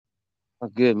Oh,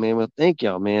 good, man. Well, thank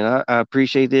y'all, man. I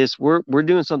appreciate this. We're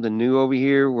doing something new over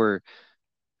here. Where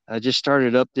I just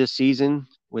started up this season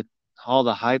with all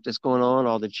the hype that's going on,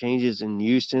 all the changes in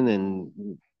Houston,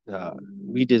 and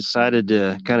we decided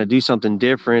to kind of do something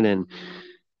different. And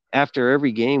after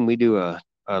every game, we do a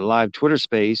live Twitter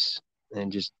space,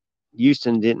 and just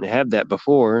Houston didn't have that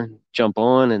before. Jump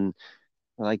on and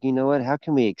we're like, you know what? How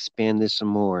can we expand this some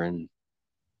more? And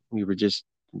we were just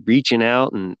reaching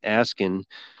out and asking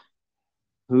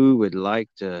who would like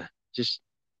to just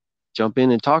jump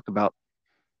in and talk about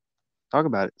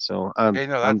it. So Hey,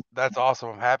 no, I'm that's awesome.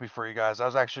 I'm happy for you guys. I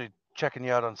was actually checking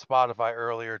you out on Spotify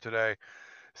earlier today,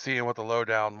 seeing what the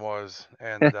lowdown was,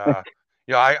 and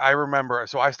yeah, I remember.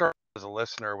 So I started as a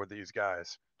listener with these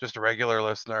guys, just a regular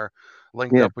listener,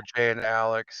 linked yeah, up with Jay and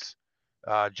Alex.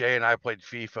 Jay and I played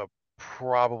FIFA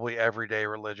probably every day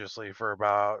religiously for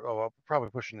about probably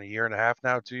pushing a year and a half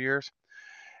now, 2 years,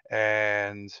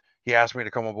 and he asked me to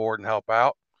come aboard and help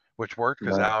out, which worked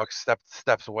because no, Alex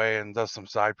steps away and does some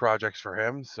side projects for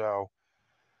him. So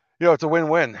it's a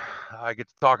win-win. I get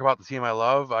to talk about the team I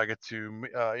love. I get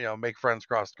to, make friends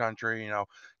across the country.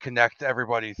 Connect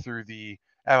everybody through the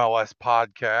MLS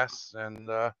podcasts, and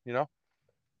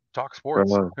talk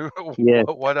sports. bro. Yeah,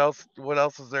 What else? What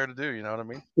else is there to do? You know what I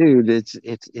mean? dude, it's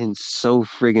so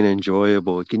friggin'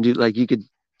 enjoyable. It can do like you could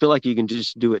feel like you can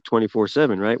just do it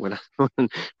 24/7, right? Without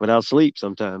without sleep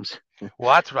sometimes.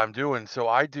 Well, that's what I'm doing. So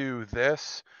I do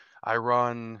this. I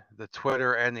run the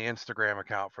Twitter and the Instagram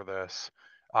account for this.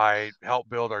 I help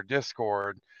build our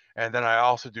Discord, and then I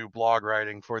also do blog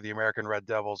writing for the American Red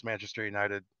Devils Manchester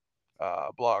United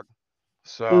blog.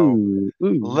 So Ooh.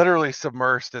 literally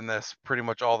submersed in this pretty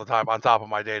much all the time on top of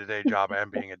my day-to-day job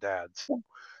and being a dad. So,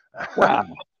 Wow,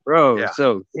 bro. yeah.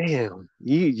 So damn,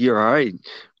 you're all right.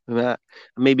 I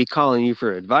may be calling you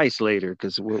for advice later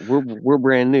because we're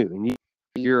brand new and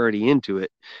you're already into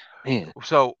it, man.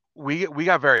 So we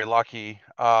got very lucky.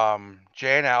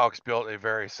 Jay and Alex built a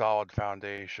very solid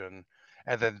foundation,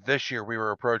 and then this year we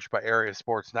were approached by Area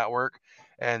Sports Network,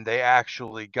 and they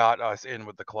actually got us in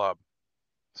with the club.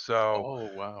 So Oh,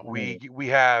 wow. we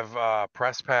have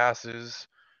press passes.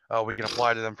 We can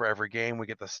apply to them for every game. We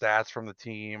get the stats from the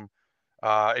team.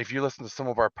 If you listen to some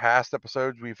of our past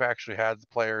episodes, we've actually had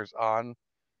players on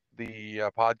the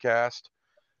podcast.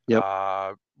 Yep.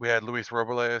 We had Luis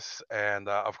Robles and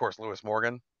of course Lewis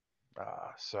Morgan.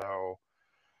 So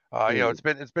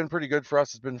Mm. it's been pretty good for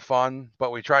us. It's been fun,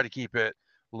 but we try to keep it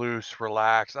loose,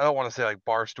 relaxed. I don't want to say like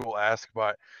barstool esque,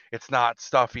 but it's not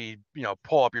stuffy.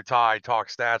 Pull up your tie, talk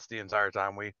stats the entire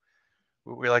time. We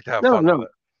like to have No, fun with no. it.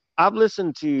 I've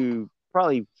listened to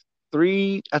probably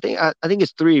three. I think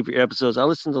it's three of your episodes. I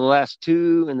listened to the last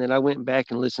two, and then I went back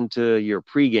and listened to your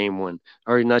pregame one,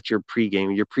 or not your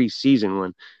pregame, your preseason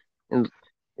one. And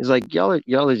it's like y'all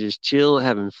are just chill,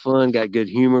 having fun, got good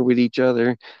humor with each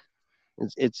other.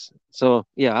 It's so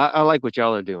yeah. I like what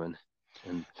y'all are doing.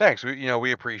 And Thanks.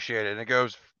 We appreciate it. And it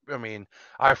goes. I mean,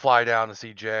 I fly down to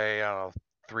see Jay. I don't know,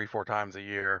 3 4 times a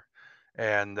year,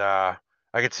 and I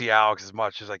get to see Alex as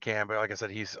much as I can. But like I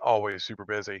said, he's always super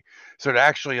busy. So to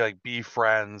actually like be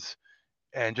friends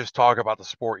and just talk about the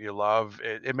sport you love,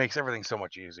 it makes everything so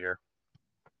much easier.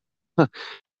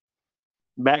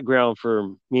 background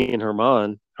for me and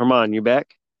Herman. Herman, you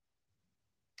back?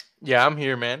 Yeah, I'm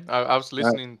here, man. I was All right.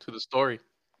 listening to the story. It's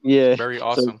Yeah. very So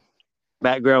awesome.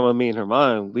 background on me and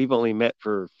Herman, we've only met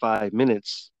for 5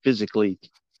 minutes physically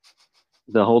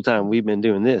the whole time we've been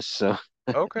doing this. So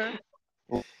Okay.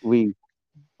 we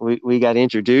we got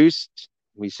introduced.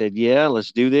 We said, "Yeah,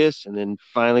 let's do this." And then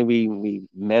finally we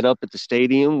met up at the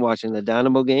stadium watching the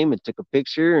Dynamo game and took a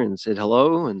picture and said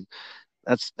hello. And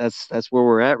that's where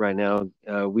we're at right now.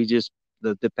 We just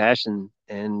the passion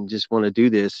and just want to do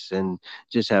this and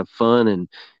just have fun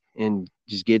and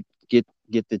just get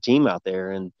the team out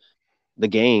there and the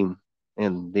game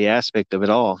and the aspect of it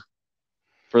all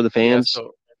for the Yeah, fans,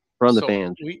 from the so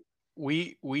fans.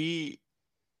 we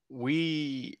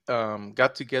we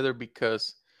got together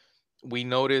because we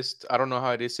noticed, I don't know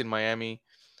how it is in Miami,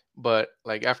 but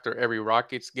like after every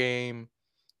Rockets game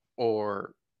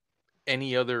or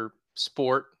any other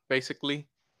sport, basically,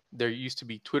 there used to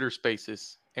be Twitter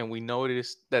spaces, and we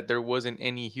noticed that there wasn't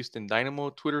any Houston Dynamo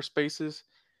Twitter spaces.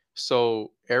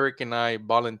 So Eric and I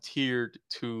volunteered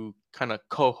to kind of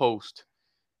co-host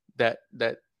that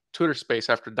Twitter space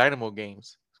after Dynamo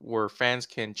games, where fans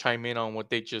can chime in on what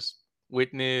they just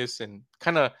witnessed, and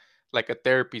kind of like a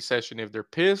therapy session if they're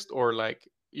pissed, or like,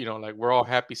 like we're all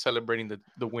happy celebrating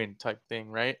the win type thing,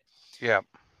 right? Yeah.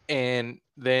 And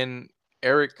then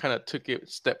Eric kind of took it a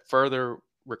step further,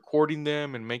 recording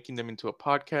them and making them into a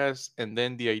podcast. And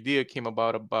then the idea came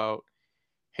about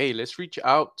hey, let's reach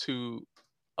out to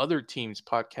other teams'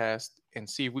 podcast and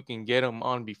see if we can get them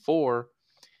on before.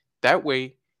 That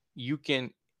way, you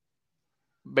can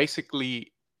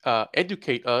basically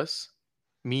educate us,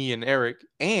 me and Eric,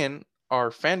 and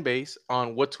our fan base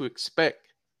on what to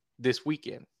expect this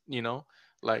weekend.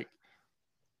 Like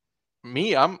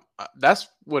me, that's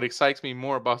what excites me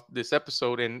more about this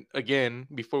episode. And again,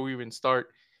 before we even start,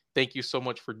 thank you so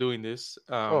much for doing this.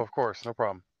 Oh, of course, no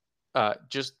problem.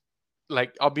 Just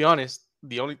like, I'll be honest,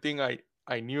 the only thing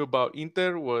I knew about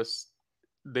Inter was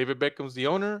David Beckham's the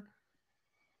owner,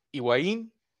 Higuain,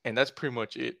 and that's pretty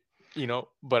much it.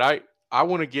 But I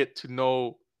want to get to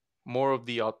know more of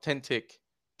the authentic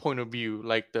point of view,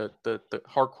 like the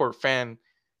hardcore fan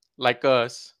like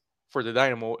us for the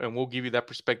Dynamo, and we'll give you that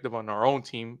perspective on our own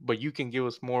team, but you can give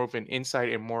us more of an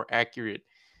insight and more accurate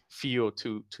feel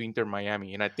to Inter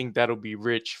Miami. And I think that'll be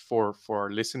rich for our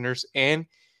listeners, and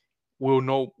we'll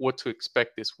know what to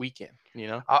expect this weekend.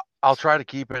 I'll try to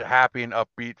keep it happy and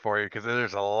upbeat for you, because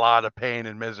there's a lot of pain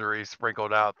and misery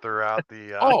sprinkled out throughout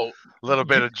the little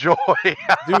bit of joy.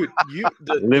 Dude,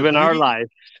 living our life.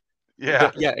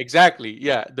 Yeah. Yeah, exactly.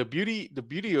 Yeah, the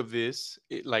beauty of this,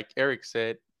 like Eric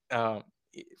said,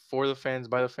 for the fans,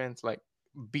 by the fans, like,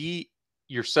 be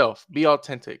yourself, be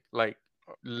authentic, like,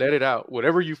 let it out.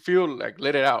 Whatever you feel, like,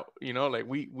 let it out. Like,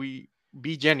 we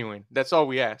be genuine. That's all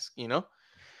we ask.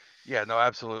 Yeah, no,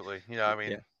 absolutely. I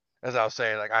mean, Yeah. as I was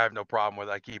saying, like, I have no problem with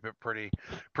it. I keep it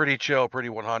pretty chill, pretty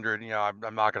 100.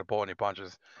 I'm not going to pull any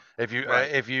punches. If you,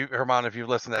 Right. Herman, if you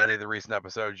listen to any of the recent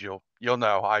episodes, you'll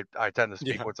know I tend to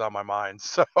speak Yeah. what's on my mind.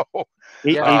 So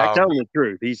He's Yeah, telling the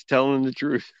truth. He's telling the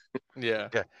truth. yeah.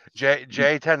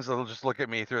 Jay tends to just look at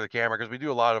me through the camera, because we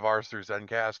do a lot of ours through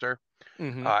Zencaster.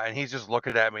 Mm-hmm. And he's just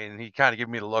looking at me, and he kind of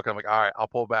giving me the look. I'm like, all right, I'll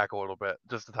pull back a little bit,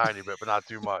 just a tiny bit, but not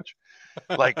too much.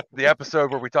 Like the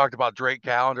episode where we talked about Drake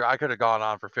Calendar, I could have gone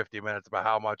on for 50 minutes about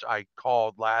how much I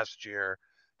called last year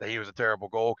that he was a terrible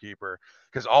goalkeeper,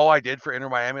 because all I did for Inter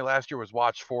Miami last year was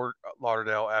watch Fort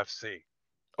Lauderdale FC.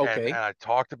 And Okay. I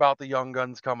talked about the young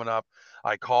guns coming up.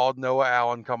 I called Noah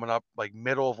Allen coming up like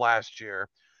middle of last year.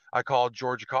 I called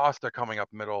George Acosta coming up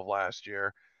middle of last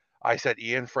year. I said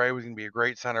Ian Frey was going to be a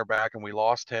great center back, and we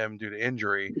lost him due to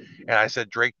injury. And I said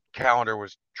Drake Calendar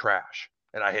was trash,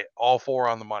 and I hit all four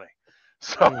on the money.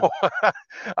 So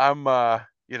I'm,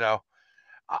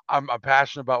 I'm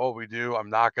passionate about what we do.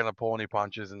 I'm not going to pull any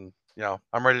punches, and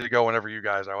I'm ready to go whenever you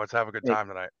guys are. Let's have a good time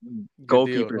tonight. Good deal.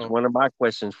 Goalkeeper is No. one of my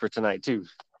questions for tonight too.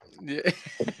 Yeah.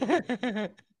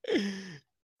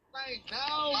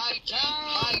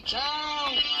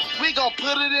 We gon'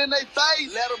 put it in their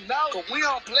face. Let them know. Cause we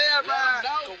don't play around.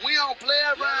 Cause we don't play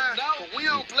around. Cause we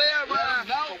don't play around.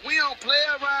 Cause we don't play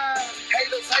around.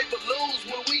 Haters hate but lose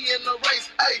when we in the race.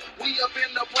 Hey, we up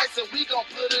in the place and we gon'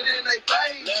 put it in their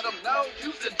face. Let them know.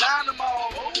 Houston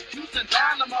Dynamo. Houston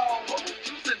Dynamo.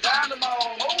 Houston Dynamo.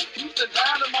 Houston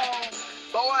Dynamo.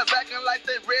 Boys acting like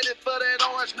they ready for that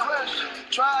orange crush.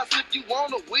 Try us if you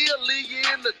wanna, we'll leave you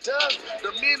in the dust.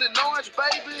 The men in orange,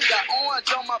 baby, got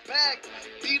orange on my back.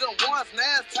 Beat them once,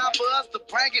 now it's time for us to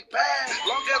bring it back.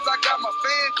 Long as I got my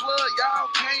fan club,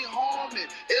 y'all can't harm me.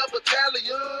 El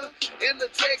Battalion in the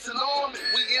Texan Army,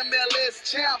 we MLS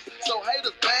champs, so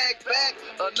haters back.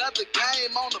 Another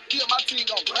game on the field, my team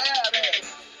gon' grab that.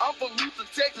 I'm from Houston,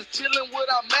 Texas, chillin' with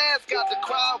our mascot. The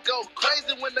crowd go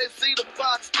crazy when they see the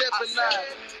Fox stepping out.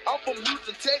 I'm from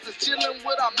Houston, Texas, chillin'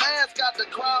 with our mascot. The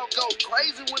crowd go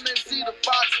crazy when they see the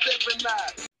Fox stepping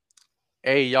out.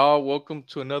 Hey, y'all, welcome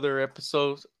to another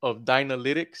episode of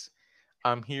Dynalytics.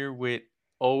 I'm here with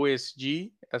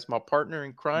OSG as my partner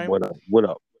in crime. What up? What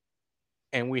up?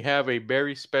 And we have a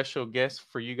very special guest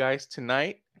for you guys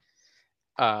tonight.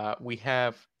 We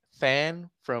have Fan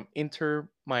from Inter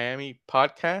Miami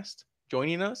podcast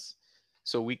joining us,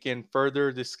 so we can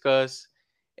further discuss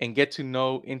and get to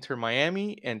know Inter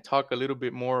Miami and talk a little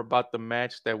bit more about the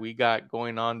match that we got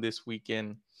going on this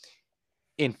weekend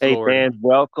in Florida. Hey, fans,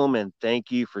 welcome and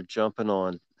thank you for jumping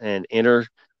on an Inter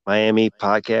Miami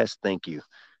podcast. Thank you.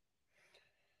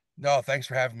 No, thanks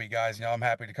for having me, guys. I'm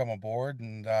happy to come on board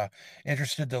and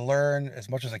interested to learn as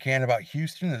much as I can about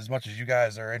Houston, as much as you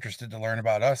guys are interested to learn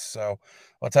about us. So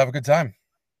let's have a good time.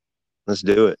 Let's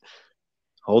do it.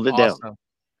 Hold it down.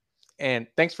 And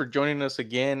thanks for joining us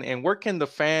again. And where can the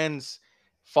fans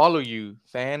follow you,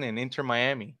 Fan and Inter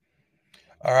Miami?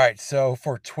 All right. So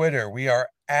for Twitter, we are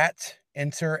at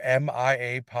Inter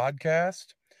MIA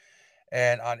Podcast.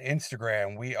 And on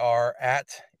Instagram, we are at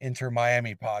Inter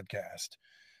Miami Podcast.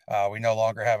 We no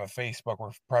longer have a Facebook.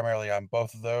 We're primarily on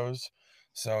both of those.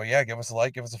 So yeah, give us a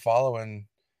like, give us a follow, and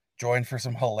join for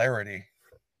some hilarity.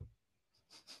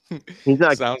 He's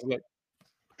not. Sounds like.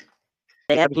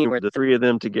 They have humor. The three of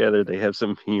them together, they have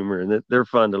some humor, and they're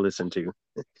fun to listen to.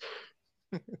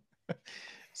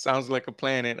 Sounds like a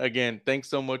plan. And again, thanks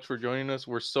so much for joining us.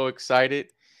 We're so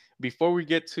excited. Before we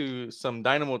get to some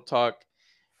Dynamo talk,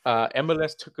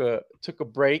 MLS took a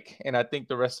break, and I think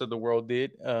the rest of the world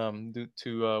did, due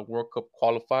to World Cup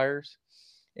qualifiers.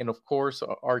 And of course,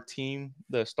 our team,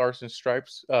 the Stars and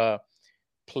Stripes,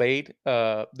 played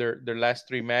their last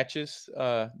three matches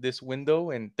this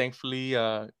window, and thankfully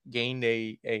gained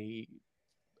a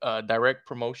direct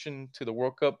promotion to the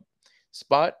World Cup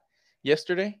spot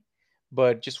yesterday.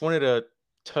 But just wanted to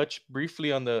touch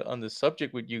briefly on the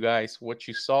subject with you guys. What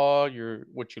you saw,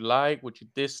 what you liked, what you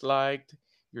disliked,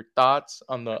 your thoughts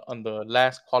on the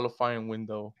last qualifying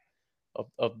window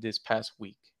of this past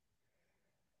week.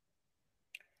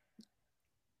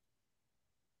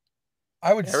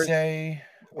 I would Eric, say,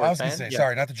 or I was going to Than? say, Yeah.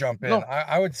 sorry, not to jump in. No.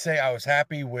 I would say I was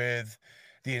happy with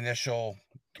the initial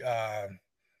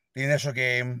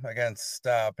game against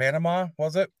Panama,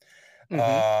 was it?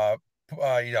 Mm-hmm.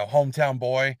 Hometown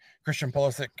boy Christian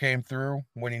Pulisic came through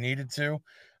when he needed to.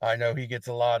 I know he gets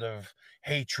a lot of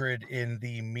hatred in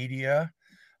the media,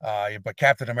 but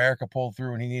Captain America pulled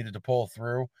through when he needed to pull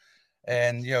through,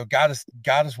 and got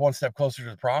us one step closer to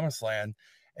the promised land.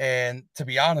 And to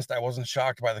be honest, I wasn't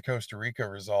shocked by the Costa Rica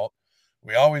result.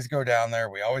 We always go down there.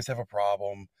 We always have a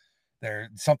problem.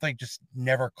 Something just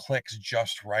never clicks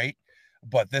just right.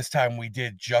 But this time we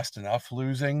did just enough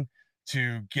losing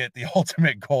to get the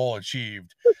ultimate goal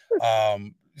achieved.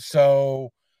 So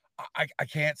I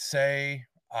can't say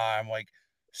I'm like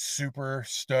super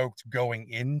stoked going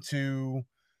into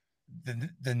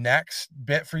the next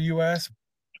bit for US.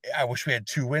 I wish we had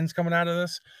 2 wins coming out of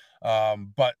this.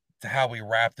 But how we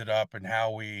wrapped it up and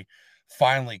how we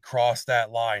finally crossed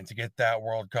that line to get that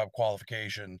World Cup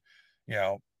qualification,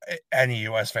 any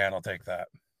US fan will take that.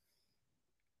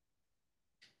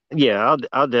 Yeah,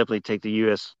 I'll definitely take the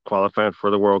U.S. qualifying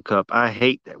for the World Cup. I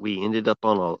hate that we ended up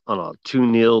on a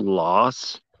 2-0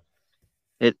 loss.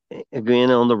 It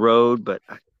again on the road, but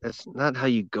that's not how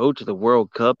you go to the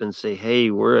World Cup and say,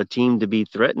 "Hey, we're a team to be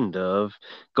threatened of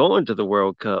going to the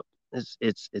World Cup."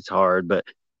 It's hard, but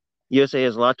USA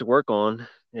has a lot to work on.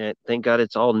 And thank God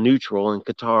it's all neutral in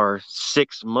Qatar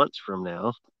 6 months from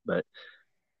now. But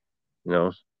you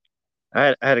know,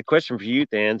 I had a question for you,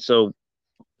 Dan. So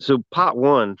pot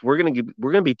one, we're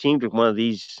gonna be teamed with one of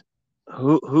these.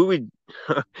 Who would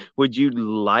would you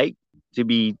like to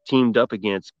be teamed up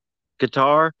against?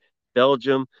 Qatar,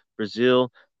 Belgium,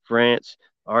 Brazil, France,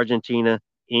 Argentina,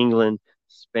 England,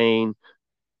 Spain,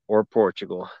 or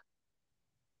Portugal?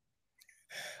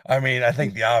 I mean, I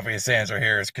think the obvious answer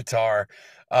here is Qatar.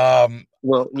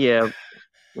 Well, yeah,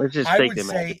 let's just I take would them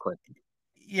out of the say, question.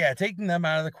 yeah, taking them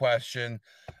out of the question.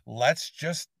 Let's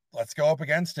go up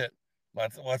against it.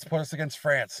 Let's put us against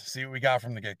France. See what we got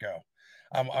from the get go.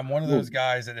 I'm one of those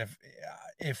guys that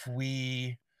if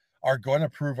we are going to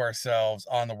prove ourselves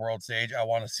on the world stage, I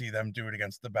want to see them do it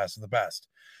against the best of the best.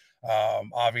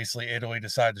 Obviously, Italy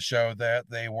decided to show that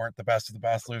they weren't the best of the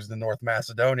best, losing to North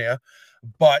Macedonia,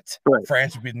 but Right.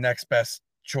 France would be the next best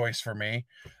choice for me.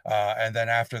 And then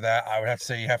after that, I would have to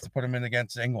say you have to put them in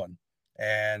against England.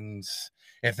 And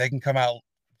if they can come out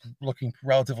looking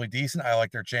relatively decent, I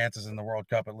like their chances in the World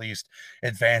Cup, at least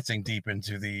advancing deep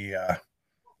into the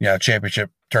championship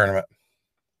tournament.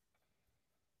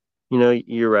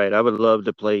 You're right. I would love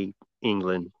to play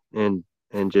England and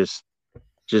just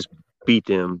beat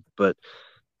them, but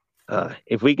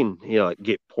if we can, like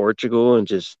get Portugal and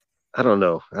just, I don't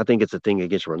know. I think it's a thing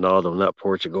against Ronaldo, not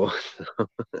Portugal.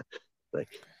 Like,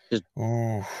 just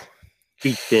Ooh,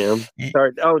 beat them.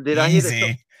 Sorry. Oh, did I hit it?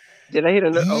 easy, Did I hit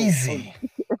another? easy.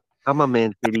 I'm a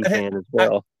Man City fan as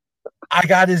well. I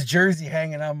got his jersey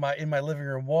hanging in my living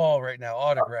room wall right now,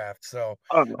 autographed. So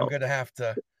Oh, I'm gonna have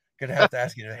to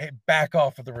ask you to back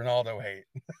off with the Ronaldo hate.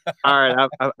 all right.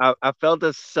 I felt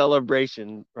a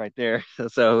celebration right there.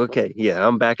 So okay, yeah,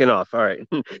 I'm backing off. All right,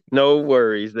 no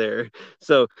worries there.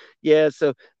 So yeah,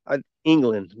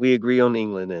 England, we agree on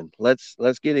England, and let's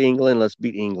get England. Let's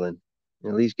beat England.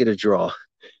 At least get a draw.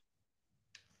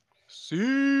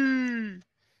 See.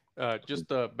 Just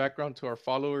background to our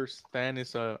followers. Stan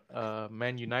is a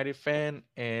Man United fan,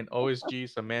 and OSG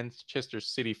is a Manchester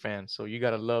City fan. So you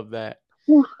gotta love that.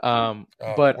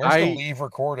 But Where's the leave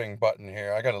recording button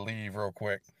here? I gotta leave real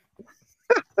quick.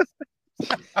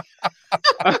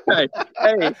 All right.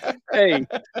 Hey.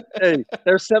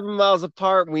 They're 7 miles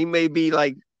apart. We may be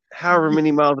like however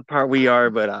many miles apart we are,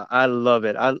 but I love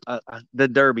it. The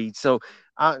Derby. So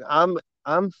I'm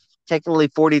technically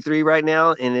 43 right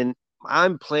now, and then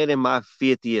I'm planning my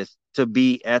 50th to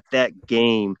be at that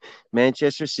game,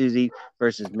 Manchester City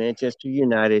versus Manchester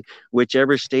United,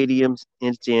 whichever stadium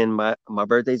it's in. My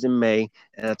birthday's in May,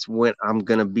 and that's when I'm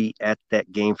gonna be at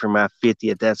that game for my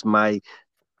 50th.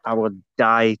 I will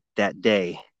die that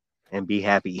day and be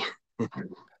happy.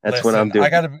 That's what I'm Listen,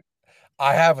 doing.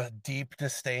 I have a deep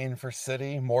disdain for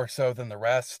City, more so than the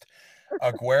rest.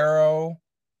 Aguero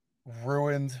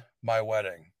ruined my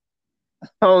wedding.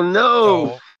 Oh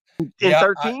no! So In yeah,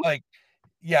 13?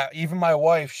 even my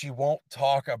wife, she won't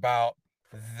talk about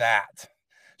that.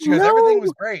 She goes, everything No.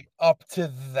 was great up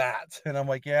to that. And I'm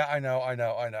like, yeah, I know.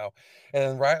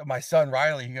 And then my son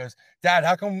Riley, he goes, Dad,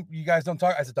 how come you guys don't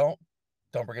talk? I said, don't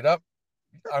bring it up.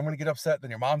 I'm gonna get upset, then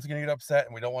your mom's gonna get upset,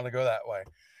 and we don't want to go that way.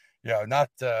 Not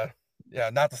to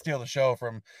steal the show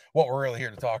from what we're really here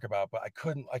to talk about, but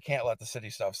I can't let the City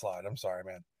stuff slide. I'm sorry,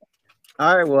 man.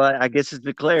 All right. Well, I guess it's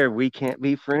declared we can't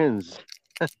be friends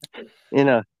in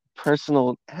a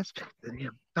personal aspect.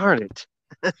 Darn it.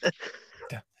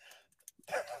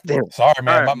 Damn it. Sorry, All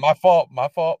man. right. My fault.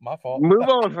 Move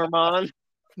on, Herman.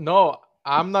 No,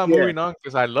 I'm not Yeah. moving on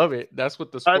because I love it. That's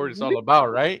what the sport is all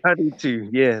about, right? I do too.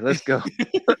 Yeah. Let's go.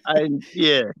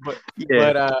 Yeah. But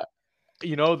Yeah.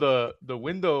 the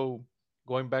window,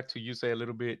 going back to you say a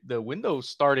little bit, the window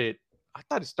started. I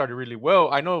thought it started really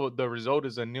well. I know the result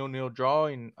is a 0-0 draw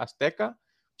in Azteca,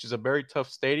 which is a very tough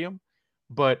stadium,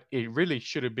 but it really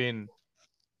should have been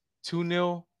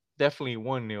 2-0, definitely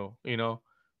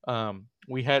 1-0.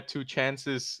 We had two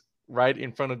chances right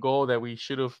in front of goal that we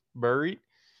should have buried,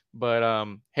 but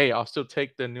hey, I'll still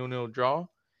take the 0-0 draw.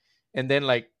 And then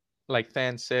like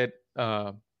Than said,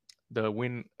 the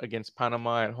win against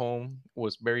Panama at home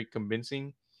was very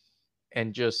convincing,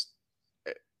 and just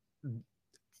eh,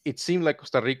 it seemed like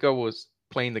Costa Rica was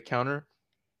playing the counter,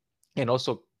 and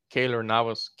also Keylor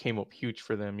Navas came up huge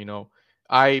for them.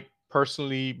 I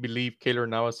personally believe Keylor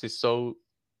Navas is so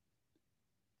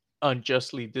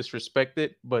unjustly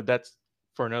disrespected, but that's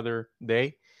for another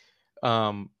day.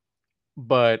 Um,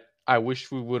 but I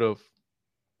wish we would have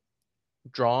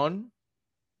drawn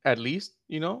at least,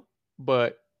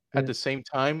 but at Yeah. the same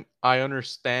time, I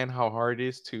understand how hard it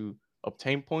is to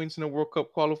obtain points in a World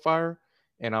Cup qualifier,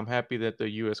 and I'm happy that the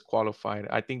US qualified.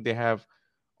 I think they have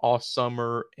all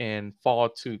summer and fall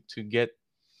to get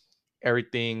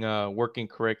everything working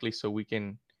correctly so we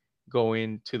can go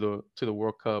into the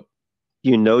World Cup.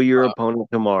 You know your opponent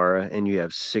tomorrow, and you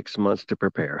have 6 months to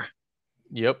prepare.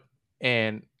 Yep.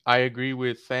 And I agree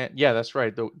with that. Yeah, that's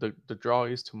right. The draw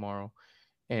is tomorrow.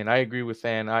 And I agree with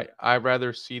Than. I'd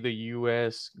rather see the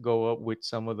US go up with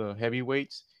some of the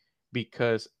heavyweights,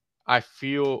 because I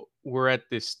feel we're at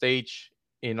this stage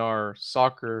in our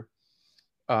soccer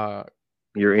uh,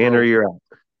 You're in or growth. you're out.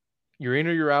 You're in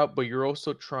or you're out, but you're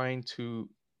also trying to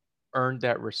earn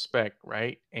that respect,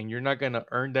 right? And you're not going to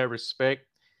earn that respect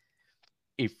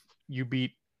if you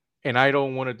beat, and I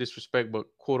don't want to disrespect, but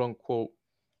quote unquote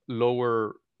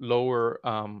lower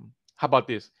how about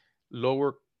this,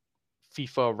 lower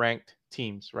FIFA ranked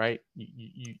teams, right?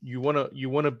 You want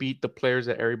to beat the players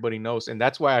that everybody knows, and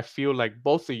that's why I feel like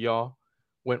both of y'all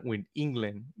went with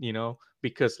England,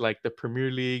 because like the Premier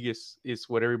League is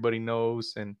what everybody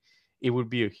knows, and it would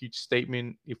be a huge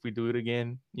statement if we do it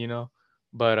again,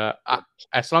 But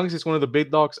as long as it's one of the big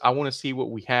dogs, I want to see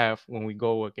what we have when we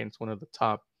go against one of the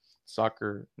top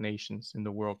soccer nations in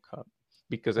the World Cup,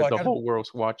 because Well, the whole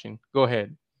world's watching. Go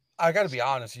ahead. I got to be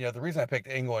honest. The reason I picked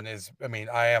England is, I mean,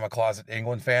 I am a closet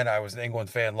England fan. I was an England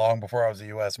fan long before I was a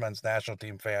U.S. men's national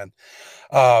team fan.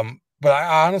 But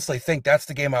I honestly think that's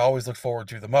the game I always look forward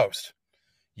to the most.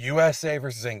 USA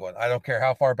versus England. I don't care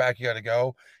how far back you got to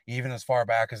go, even as far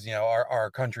back as, our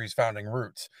country's founding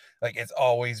roots. Like, it's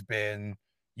always been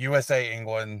USA,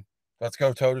 England. Let's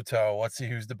go toe to toe. Let's see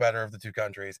who's the better of the two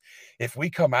countries. If we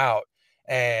come out,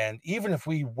 and even if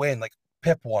we win, like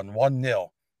Pip won 1-0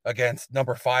 against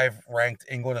number 5 ranked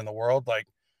England in the world, like,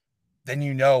 then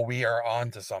we are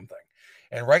on to something.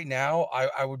 And right now,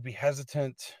 I would be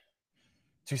hesitant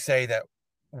to say that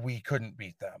we couldn't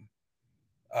beat them.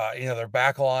 Their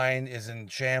back line is in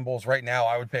shambles right now.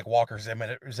 I would pick Walker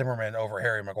Zimmerman over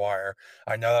Harry Maguire.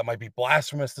 I know that might be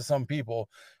blasphemous to some people,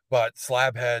 but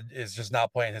Slabhead is just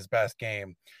not playing his best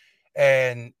game.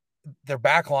 And their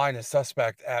back line is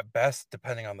suspect at best,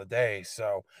 depending on the day.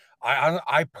 So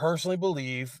I personally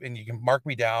believe, and you can mark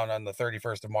me down on the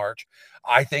 31st of March,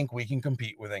 I think we can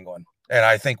compete with England, and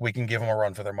I think we can give them a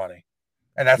run for their money.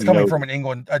 And that's coming from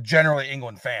a generally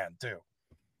England fan too.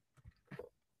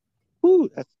 Ooh,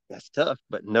 that's tough,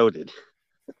 but noted.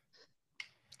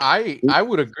 I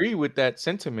would agree with that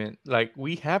sentiment. Like,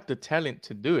 we have the talent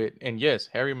to do it. And yes,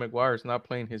 Harry Maguire is not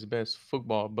playing his best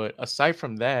football, but aside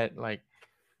from that, like,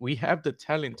 we have the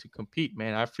talent to compete,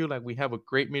 man. I feel like we have a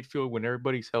great midfield when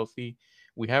everybody's healthy.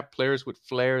 We have players with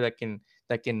flair that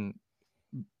can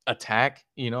attack,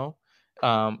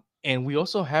 and we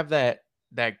also have that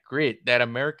grit, that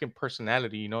American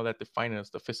personality, that defines us,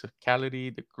 the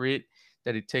physicality, the grit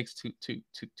that it takes to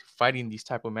fight in these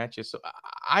type of matches. So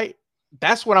I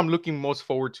that's what I'm looking most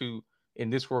forward to in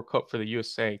this World Cup for the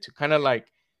USA, to kind of like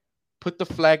put the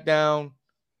flag down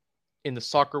in the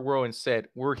soccer world and said,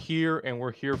 we're here and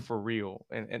we're here for real.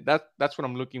 And that's what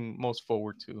I'm looking most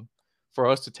forward to, for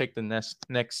us to take the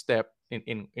next step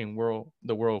in the world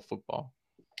of football.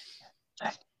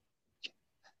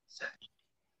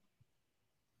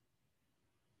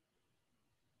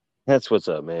 That's what's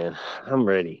up, man. I'm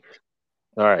ready.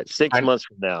 All right, 6 And months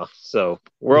from now. So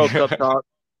World Cup talk.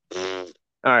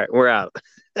 All right, we're out.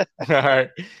 all right.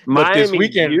 But this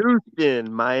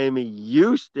weekend, Miami,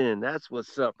 Houston. That's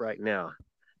what's up right now.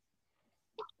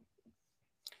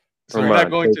 so you're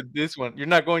not going to this one. You're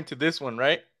not going to this one,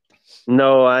 right?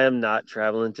 No, I am not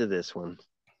traveling to this one.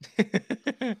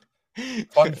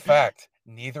 Fun fact: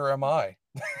 neither am I.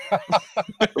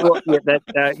 Well,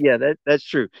 that's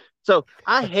true. So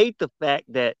I hate the fact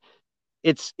that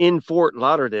it's in Fort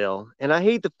Lauderdale, and I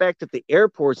hate the fact that the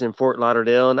airport's in Fort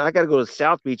Lauderdale, and I got to go to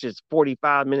South Beach. It's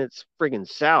 45 minutes friggin'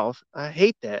 south. I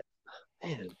hate that,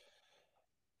 man.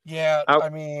 Yeah, I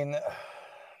mean,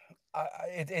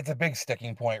 it's a big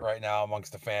sticking point right now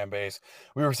amongst the fan base.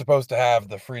 We were supposed to have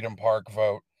the Freedom Park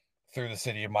vote through the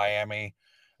city of Miami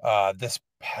this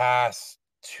past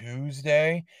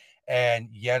Tuesday, and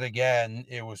yet again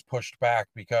it was pushed back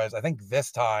because I think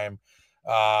this time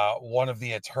one of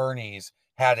the attorneys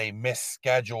had a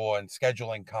misschedule and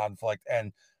scheduling conflict,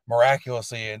 and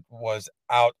miraculously it was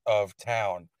out of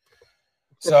town.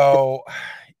 So,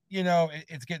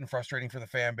 it's getting frustrating for the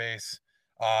fan base.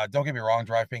 Don't get me wrong,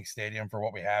 Drive Pink Stadium, for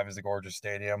what we have, is a gorgeous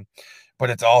stadium, but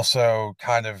it's also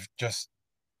kind of just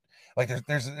like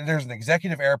there's an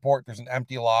executive airport, there's an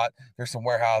empty lot, there's some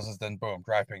warehouses, then boom,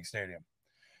 Drive Pink Stadium.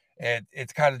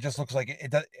 It's kind of just looks like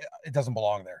it doesn't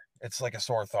belong there. It's like a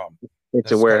sore thumb.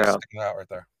 It's a warehouse kind of sticking out right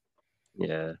there.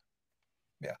 Yeah.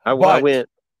 Yeah. I went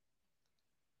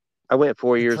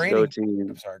 4 years ago to.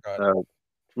 I'm sorry, go ahead.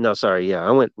 No, sorry. Yeah,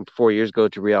 I went 4 years ago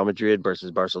to Real Madrid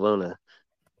versus Barcelona,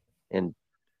 and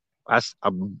I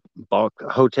bought a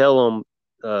hotel on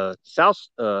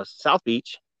South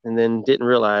Beach, and then didn't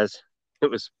realize it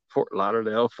was Fort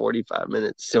Lauderdale, 45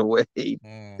 minutes away to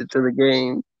the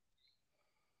game.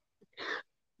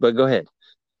 But go ahead.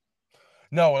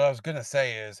 No, what I was gonna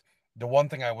say is the one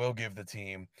thing I will give the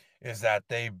team is that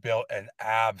they built an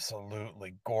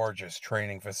absolutely gorgeous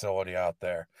training facility out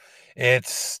there.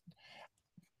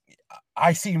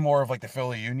 I see more of like the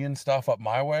Philly Union stuff up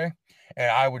my way.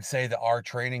 And I would say that our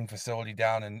training facility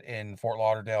down in Fort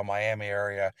Lauderdale, Miami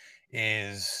area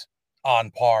is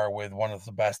on par with one of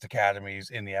the best academies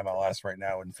in the MLS right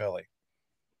now in Philly.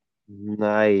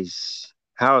 Nice.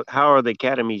 How are the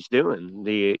academies doing?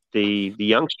 The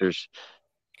youngsters?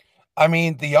 I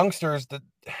mean, the youngsters, the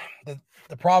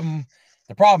problem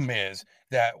is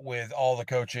that with all the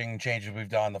coaching changes we've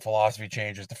done, the philosophy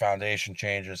changes, the foundation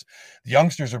changes, the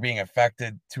youngsters are being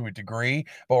affected to a degree,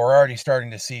 but we're already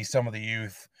starting to see some of the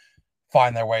youth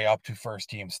find their way up to first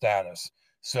team status.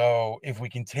 So if we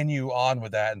continue on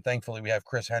with that, and thankfully we have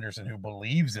Chris Henderson who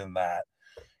believes in that,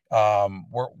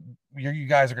 you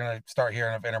guys are going to start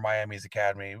hearing of Inter Miami's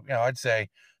academy. I'd say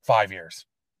 5 years.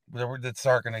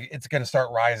 It's going to start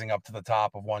rising up to the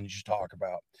top of one you should talk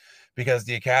about, because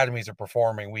the academies are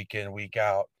performing week in, week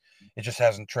out. It just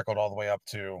hasn't trickled all the way up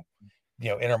to,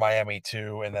 Inter Miami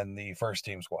 2 and then the first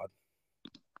team squad.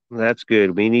 That's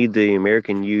good. We need the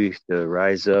American youth to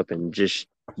rise up and just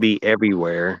be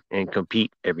everywhere and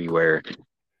compete everywhere.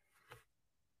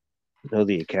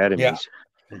 The academies.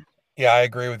 Yeah, I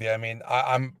agree with you. I mean,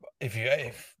 I'm if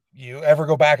you ever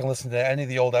go back and listen to any of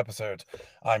the old episodes,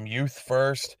 I'm youth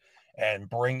first and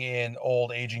bring in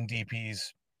old aging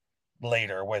DPs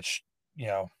later, which,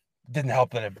 didn't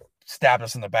help that it stabbed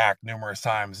us in the back numerous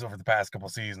times over the past couple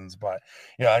seasons. But,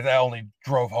 that only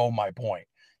drove home my point.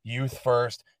 Youth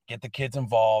first, get the kids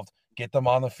involved, get them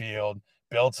on the field,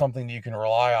 build something that you can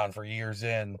rely on for years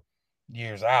in,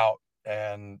 years out,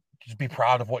 and just be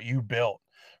proud of what you built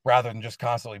rather than just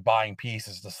constantly buying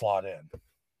pieces to slot in.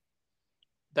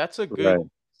 That's a good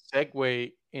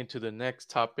segue into the next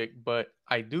topic, but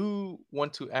I do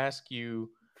want to ask you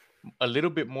a little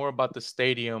bit more about the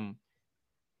stadium,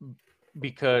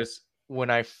 because when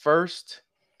I first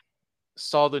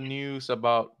saw the news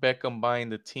about Beckham buying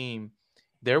the team,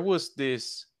 there was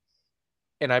this,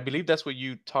 and I believe that's what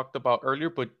you talked about earlier,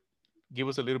 but give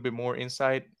us a little bit more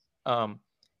insight.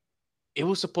 it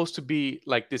was supposed to be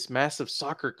like this massive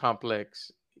soccer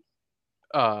complex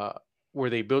where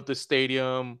they built the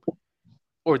stadium.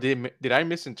 Or did I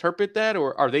misinterpret that?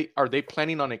 Or are they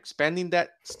planning on expanding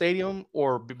that stadium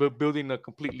or building a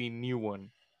completely new one?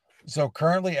 So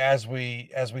currently, as we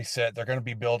sit, they're going to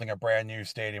be building a brand new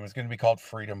stadium. It's going to be called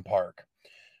Freedom Park.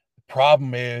 The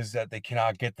problem is that they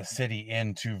cannot get the city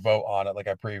in to vote on it, like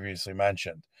I previously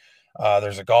mentioned.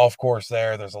 There's a golf course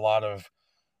there. There's a lot of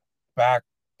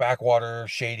backwater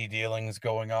shady dealings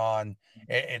going on.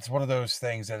 It's one of those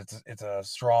things that it's a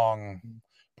strong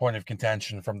point of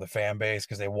contention from the fan base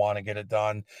because they want to get it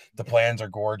done. The plans are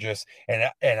gorgeous, and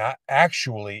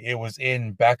actually, it was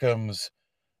in Beckham's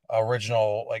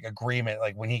original like agreement.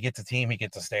 Like when he gets a team, he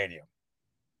gets a stadium.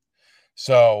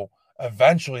 So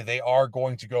eventually, they are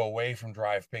going to go away from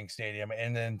Drive Pink Stadium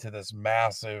and into this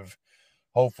massive,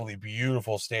 hopefully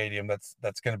beautiful stadium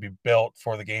that's going to be built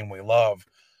for the game we love.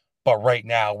 But right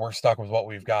now, we're stuck with what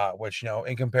we've got, which,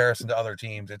 in comparison to other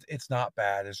teams, it's not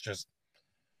bad. It's just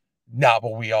not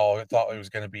what we all thought it was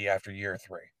going to be after year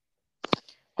 3.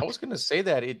 I was gonna say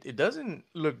that it doesn't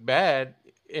look bad,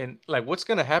 and like what's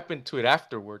gonna happen to it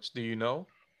afterwards? Do you know?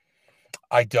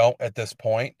 I don't at this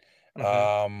point.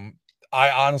 Mm-hmm.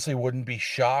 I honestly wouldn't be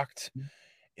shocked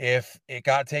if it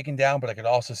got taken down, but I could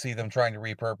also see them trying to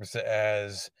repurpose it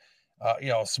as,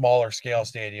 a smaller scale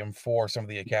stadium for some of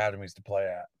the academies to play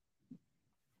at.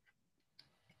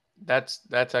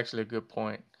 That's actually a good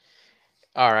point.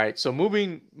 All right, so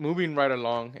moving right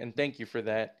along, and thank you for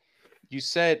that. You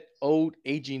said old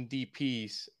aging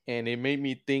DPs, and it made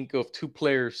me think of two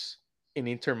players in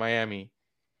Inter Miami.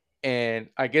 And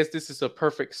I guess this is a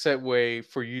perfect segue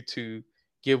for you to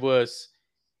give us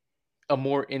a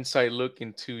more inside look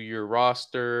into your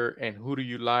roster and who do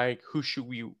you like, who should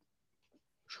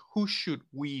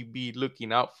we be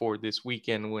looking out for this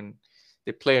weekend when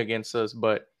they play against us.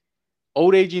 But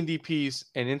old aging DPs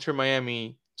and Inter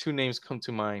Miami, two names come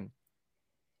to mind.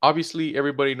 Obviously,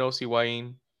 everybody knows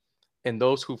Higuain, and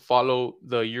those who follow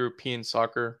the European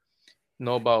soccer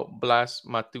know about Blas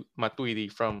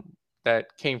Matuidi from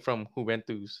that came from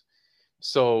Juventus.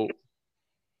 So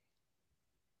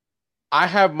I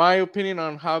have my opinion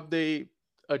on how they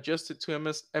adjusted to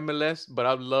MLS, but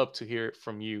I'd love to hear it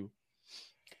from you.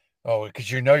 Oh,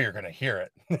 because you're going to hear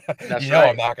it. That's I'm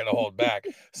right. not going to hold back.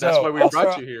 That's So why we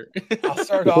brought you here. I'll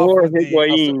start off Poor with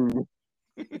Higuain.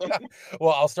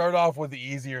 I'll start off with the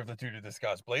easier of the two to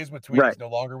discuss. Blaise Matuidi Right. is no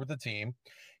longer with the team.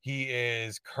 He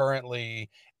is currently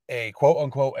a quote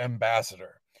unquote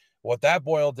ambassador. What that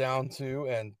boiled down to,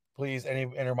 and please, any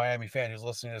Inter Miami fan who's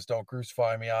listening to this, don't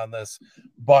crucify me on this,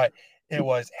 but it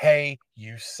was, hey,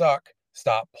 you suck.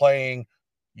 Stop playing.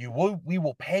 We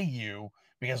will pay you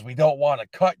because we don't want to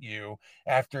cut you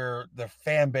after the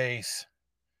fan base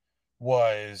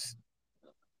was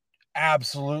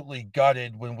absolutely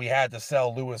gutted when we had to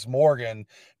sell Lewis Morgan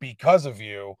because of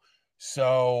you.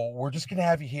 So we're just going to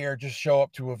have you here, just show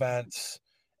up to events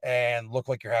and look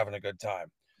like you're having a good time.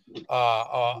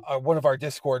 One of our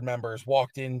Discord members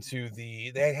walked into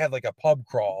they had like a pub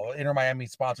crawl, Inter Miami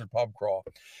sponsored pub crawl.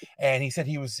 And he said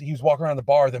he was walking around the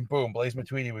bar, then boom, Blaise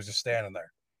Matuidi was just standing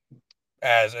there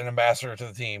as an ambassador to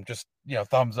the team, just,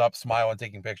 thumbs up, smiling,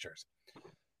 taking pictures.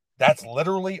 That's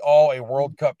literally all a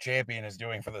World Cup champion is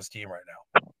doing for this team right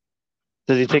now.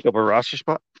 Does he take up a roster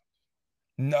spot?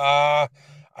 Nah,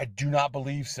 I do not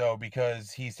believe so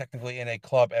because he's technically in a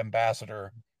club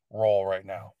ambassador role right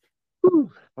now.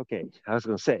 Ooh, okay, I was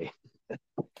going to say.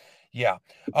 Yeah.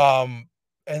 And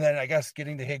then I guess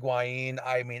getting to Higuain,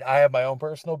 I mean, I have my own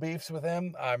personal beefs with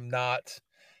him. I'm not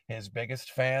his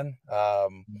biggest fan.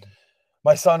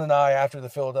 My son and I, after the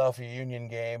Philadelphia Union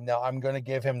game, now I'm going to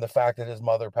give him the fact that his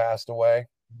mother passed away.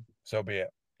 So be it.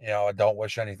 I don't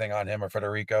wish anything on him or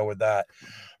Federico with that.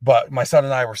 But my son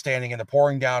and I were standing in the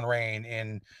pouring down rain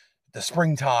in the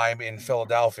springtime in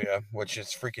Philadelphia, which is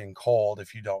freaking cold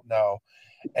if you don't know.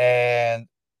 And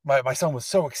my son was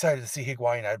so excited to see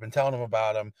Higuain. I'd been telling him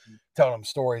about him, telling him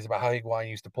stories about how Higuain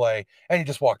used to play. And he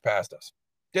just walked past us.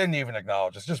 Didn't even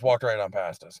acknowledge us, just walked right on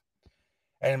past us.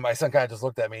 And my son kind of just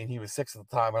looked at me, and he was 6 at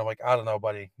the time. And I'm like, I don't know,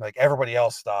 buddy. Like, everybody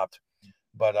else stopped.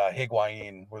 But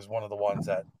Higuain was one of the ones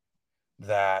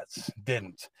that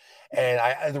didn't.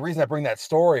 And the reason I bring that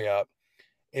story up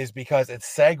is because it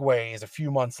segues a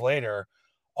few months later.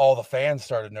 All the fans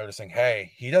started noticing,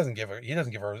 hey, he doesn't give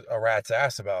a rat's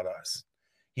ass about us.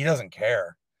 He doesn't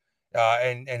care.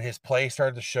 And his play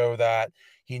started to show that.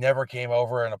 He never came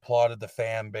over and applauded the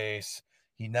fan base.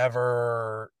 He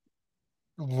never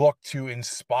looked to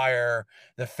inspire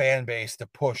the fan base to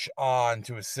push on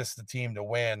to assist the team to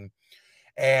win.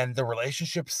 And the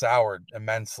relationship soured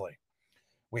immensely.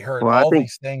 We heard Well, I think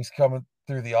these things coming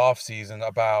through the offseason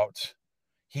about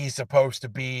he's supposed to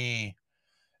be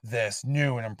this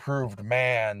new and improved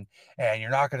man, and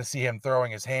you're not going to see him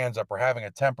throwing his hands up or having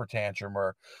a temper tantrum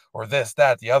or this,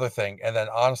 that, the other thing. And then,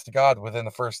 honest to God, within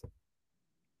the first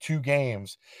 2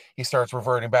 games, he starts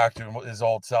reverting back to his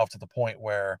old self to the point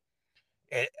where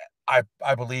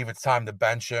I believe it's time to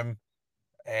bench him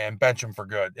and bench him for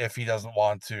good if he doesn't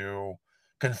want to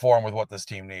conform with what this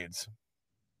team needs.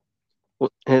 well,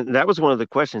 and that was one of the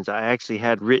questions I actually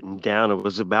had written down. It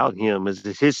was about him. Is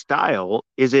this his style?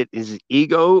 Is it his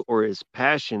ego or his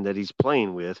passion that he's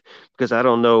playing with? Because I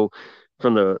don't know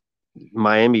from the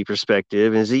Miami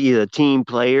perspective. Is he a team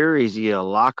player? Is he a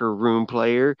locker room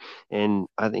player? And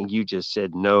I think you just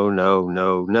said no, no,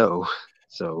 no, no.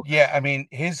 So Yeah, I mean,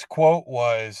 his quote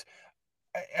was,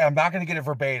 I'm not going to get it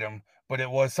verbatim, but it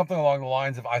was something along the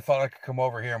lines of, I thought I could come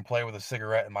over here and play with a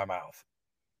cigarette in my mouth.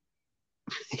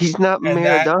 he's not And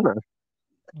Maradona.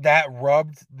 that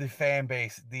rubbed the fan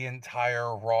base the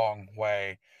entire wrong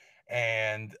way.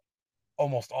 And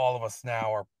almost all of us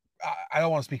now are, I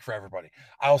don't want to speak for everybody.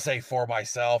 I'll say for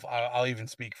myself, I'll even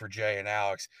speak for Jay and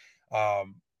Alex.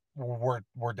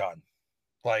 We're done.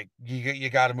 Like, you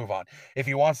got to move on. If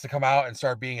he wants to come out and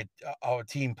start being a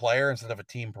team player instead of a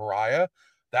team pariah,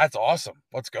 that's awesome.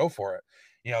 Let's go for it.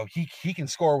 You know, he can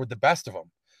score with the best of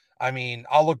them. I mean,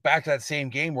 I'll look back to that same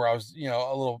game where I was, you know,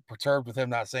 a little perturbed with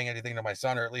him not saying anything to my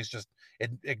son, or at least just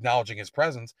acknowledging his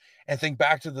presence, and think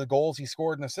back to the goals he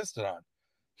scored and assisted on.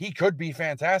 He could be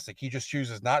fantastic. He just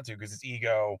chooses not to because his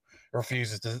ego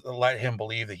refuses to let him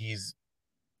believe that he's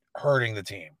hurting the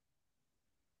team.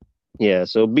 Yeah,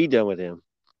 so be done with him.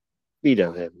 Be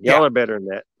done with him. Y'all Yeah. are better than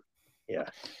that. Yeah.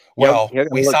 Well, Yep.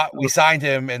 we signed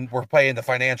him, and we're paying the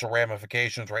financial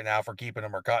ramifications right now for keeping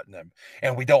him or cutting him.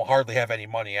 And we don't hardly have any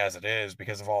money as it is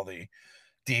because of all the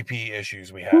DP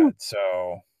issues we had.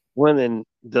 So, Well, then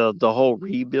the whole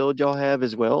rebuild y'all have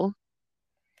as well.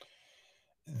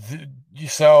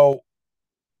 so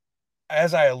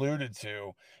as I alluded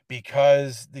to,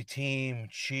 because the team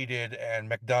cheated and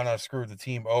McDonough screwed the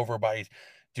team over by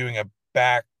doing a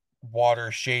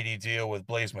backwater shady deal with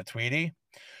Blaise Matuidi,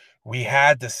 we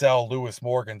had to sell Lewis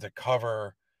Morgan to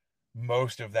cover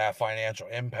most of that financial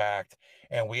impact.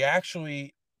 And we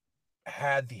actually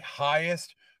had the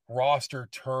highest roster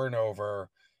turnover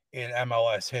in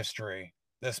MLS history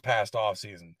this past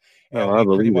offseason. And Oh, I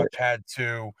we pretty believe it. much had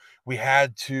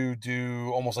to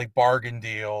do almost like bargain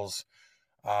deals.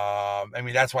 I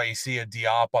mean, that's why you see a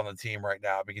Diop on the team right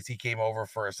now, because he came over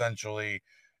for essentially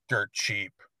dirt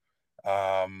cheap.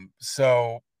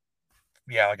 So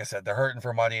yeah, like I said, they're hurting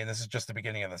for money, and this is just the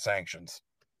beginning of the sanctions.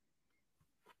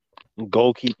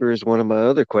 Goalkeeper is one of my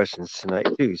other questions tonight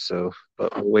too. So,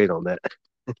 but we'll wait on that.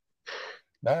 No,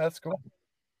 that's cool.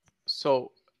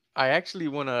 So I actually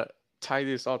want to tie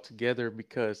this all together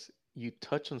because you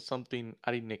touch on something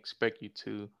I didn't expect you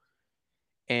to.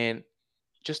 And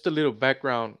just a little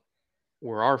background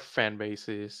where our fan base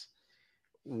is.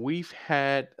 We've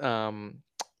had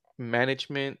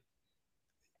management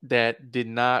that did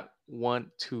not want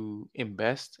to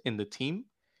invest in the team.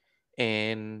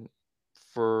 And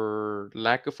for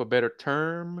lack of a better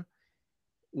term,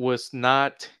 was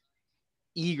not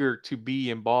eager to be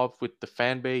involved with the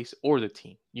fan base or the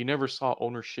team. You never saw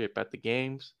ownership at the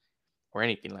games or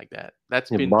anything like that. That's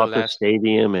They been the bought the last.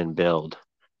 stadium and build.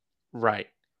 Right.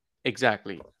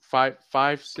 Exactly.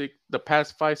 The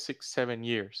past 5, 6, 7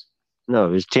 years. No,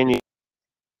 it was 10 years.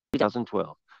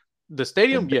 2012. The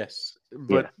stadium, And yes, yeah,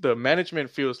 but the management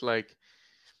feels like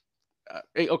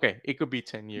okay, it could be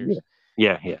 10 yeah, years.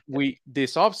 yeah. We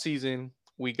this off season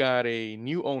we got a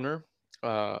new owner.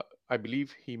 Uh, I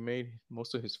believe he made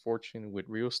most of his fortune with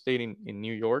real estate in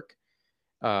New York.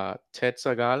 Ted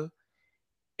Sagal,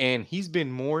 and he's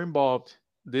been more involved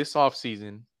this off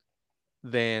season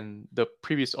than the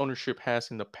previous ownership has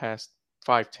in the past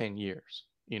 5, 10 years.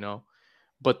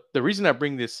 But the reason I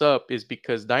bring this up is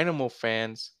because Dynamo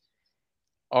fans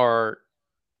are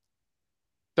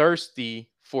thirsty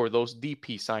for those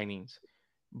DP signings.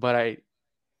 But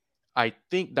I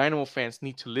think Dynamo fans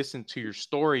need to listen to your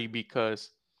story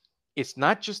because it's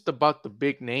not just about the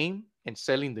big name and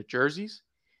selling the jerseys.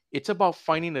 It's about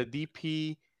finding a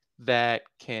DP that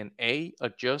can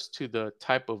adjust to the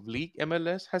type of league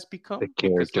MLS has The become.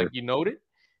 Because character. like you noted,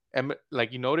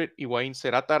 Higuaín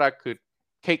Ceratara could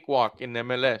cakewalk in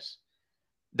MLS.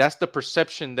 That's the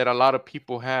perception that a lot of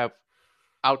people have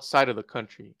outside of the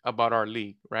country about our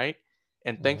league, right?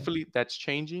 And thankfully that's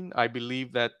changing. I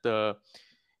believe that the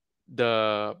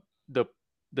the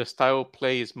the style of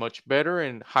play is much better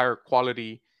and higher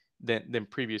quality than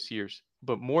previous years.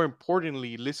 But more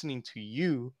importantly, listening to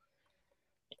you,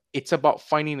 it's about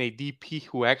finding a DP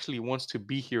who actually wants to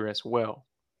be here as well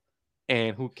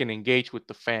and who can engage with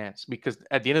the fans, because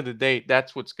at the end of the day,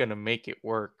 that's what's going to make it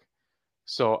work.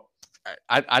 So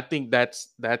I think that's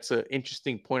an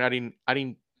interesting point. I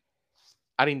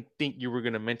didn't think you were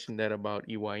going to mention that about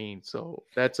Iwain. So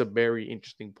that's a very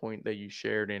interesting point that you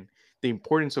shared, and the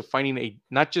importance of finding a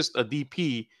not just a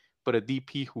DP, but a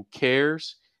DP who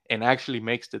cares and actually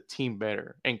makes the team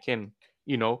better and can,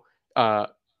 you know, uh,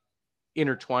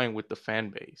 intertwine with the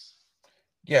fan base.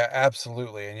 Yeah,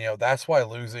 absolutely. And that's why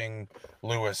losing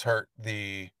Lewis hurt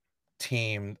the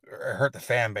team, or hurt the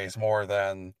fan base more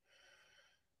than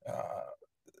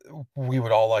we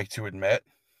would all like to admit.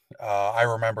 I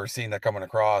remember seeing that coming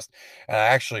across, and I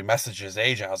actually messaged his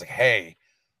agent. I was like, "Hey,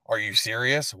 are you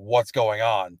serious? What's going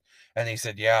on?" And he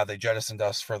said, "Yeah, they jettisoned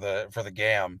us for the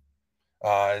GAM,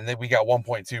 and then we got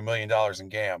 $1.2 million in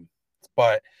GAM."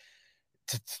 But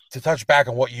to touch back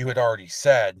on what you had already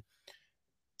said,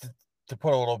 to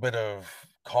put a little bit of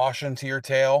caution to your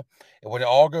tail, when it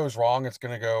all goes wrong, it's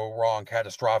going to go wrong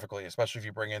catastrophically, especially if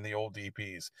you bring in the old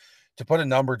DPs. To put a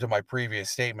number to my previous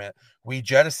statement, we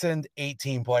jettisoned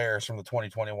 18 players from the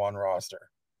 2021 roster.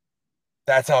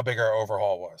 That's how big our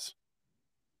overhaul was.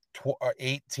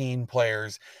 18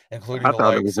 players, including I the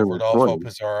thought it likes was of over Rodolfo 20.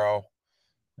 Pizarro,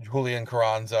 Julian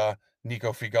Carranza,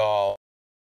 Nico Figal,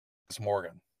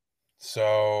 Morgan.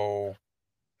 So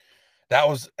that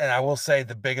was, and I will say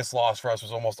the biggest loss for us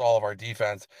was almost all of our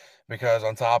defense, because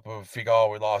on top of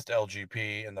Figal, we lost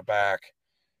LGP in the back.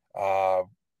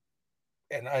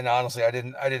 And honestly, I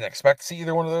didn't expect to see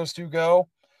either one of those two go,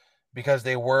 because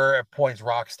they were at points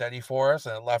rock steady for us,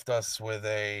 and it left us with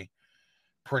a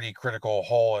pretty critical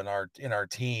hole in our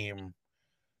team,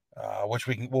 which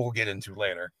we'll get into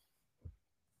later.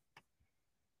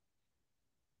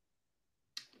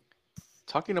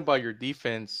 Talking about your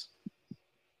defense,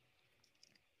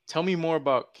 tell me more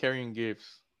about Carrion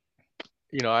Gibbs.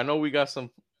 I know we got some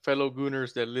fellow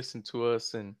Gooners that listen to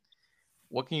us, and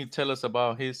what can you tell us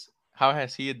about how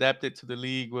has he adapted to the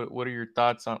league? What are your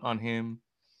thoughts on him?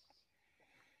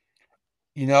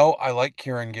 I like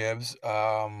Kieran Gibbs.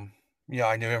 I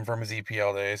knew him from his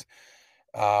EPL days.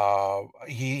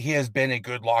 He has been a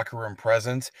good locker room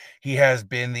presence. He has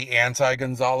been the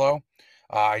anti-Gonzalo.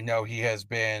 I know he has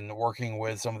been working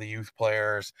with some of the youth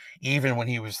players, even when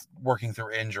he was working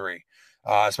through injury,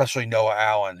 especially Noah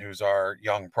Allen, who's our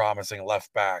young, promising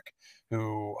left back,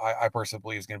 who I personally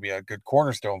believe is going to be a good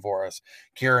cornerstone for us.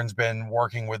 Kieran's been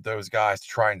working with those guys to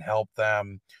try and help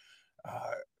them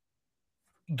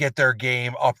get their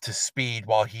game up to speed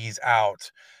while he's out,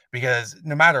 because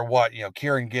no matter what,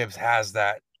 Kieran Gibbs has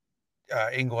that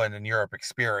England and Europe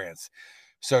experience.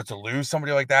 So to lose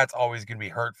somebody like that's always going to be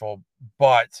hurtful.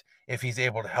 But if he's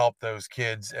able to help those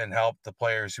kids and help the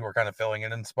players who are kind of filling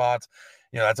in spots,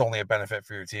 that's only a benefit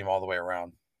for your team all the way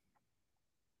around.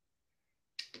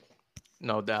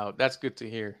 No doubt. That's good to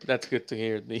hear. That's good to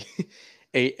hear. The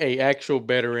a actual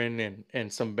veteran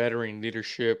and some veteran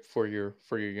leadership for your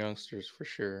youngsters, for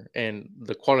sure. And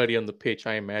the quality on the pitch,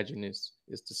 I imagine, is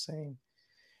the same.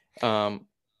 Go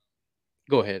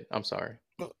ahead. I'm sorry.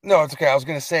 No, it's okay. I was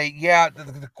going to say, yeah,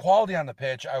 the quality on the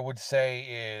pitch, I would say,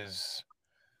 is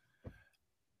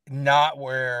not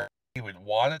where you would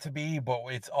want it to be, but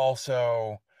it's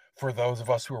also, for those of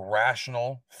us who are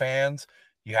rational fans,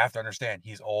 you have to understand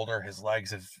he's older. His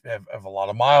legs have a lot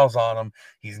of miles on him.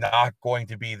 He's not going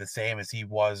to be the same as he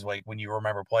was like when you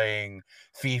remember playing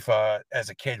FIFA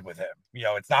as a kid with him.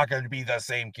 It's not going to be the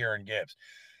same Kieran Gibbs.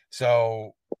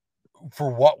 So for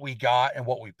what we got and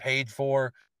what we paid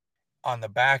for, on the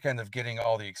back end of getting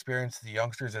all the experience to the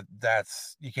youngsters,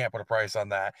 that's you can't put a price on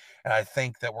that. And I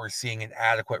think that we're seeing an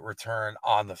adequate return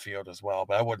on the field as well.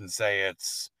 But I wouldn't say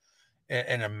it's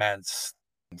an immense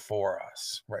for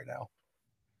us right now.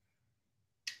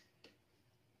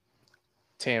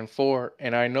 10-4.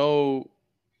 And I know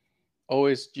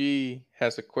OSG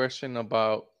has a question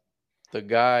about the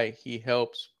guy he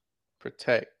helps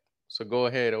protect. So go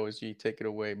ahead, OSG, take it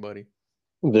away, buddy.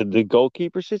 The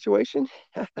goalkeeper situation.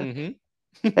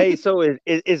 Mm-hmm. Hey, so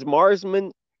is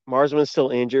Marsman still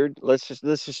injured? Let's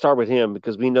just start with him,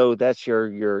 because we know that's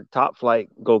your top flight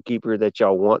goalkeeper that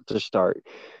y'all want to start.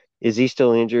 Is he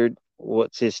still injured?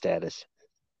 What's his status?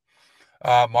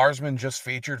 Marsman just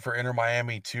featured for Inter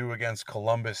Miami 2 against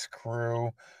Columbus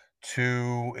Crew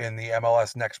 2 in the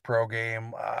MLS Next Pro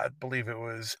game. I believe it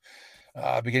was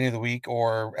beginning of the week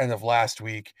or end of last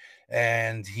week,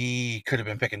 and he could have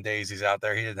been picking daisies out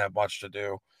there. He didn't have much to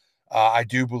do. I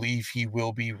do believe he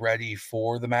will be ready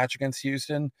for the match against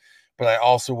Houston, but I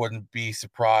also wouldn't be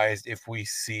surprised if we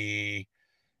see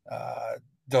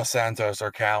Dos Santos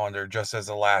or Calendar just as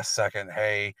a last second,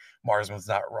 hey, Marsman's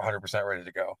not 100% ready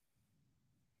to go.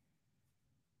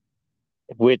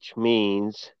 Which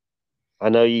means,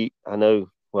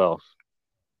 well,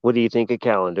 what do you think of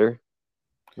Calendar?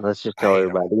 Let's just I tell hate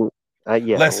him. everybody.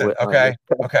 Yeah. Listen, okay.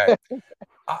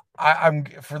 I'm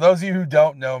for those of you who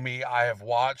don't know me, I have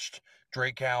watched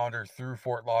Drake Calendar through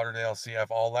Fort Lauderdale CF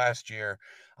all last year.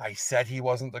 I said he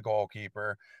wasn't the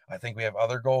goalkeeper. I think we have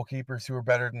other goalkeepers who are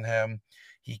better than him.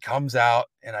 He comes out,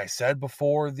 and I said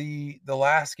before the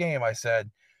last game, I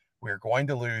said we're going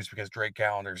to lose because Drake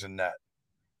Calendar's in net.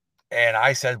 And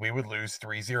I said we would lose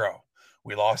 3-0.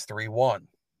 We lost 3-1.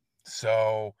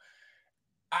 So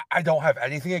I don't have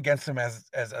anything against him as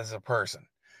a person.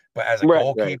 But as a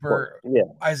goalkeeper,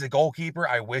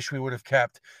 I wish we would have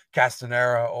kept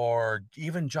Castanera or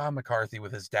even John McCarthy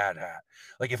with his dad hat.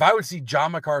 Like if I would see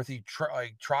John McCarthy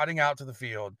trotting out to the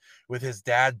field with his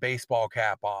dad baseball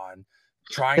cap on,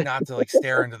 trying not to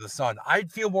stare into the sun,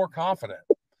 I'd feel more confident.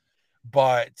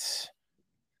 But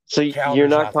so you're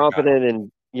not confident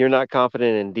in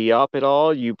Diop at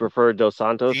all? You prefer Dos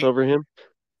Santos over him?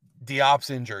 Diop's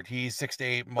injured. He's 6 to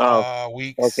 8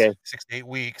 weeks. Okay. 6 to 8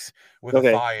 weeks with a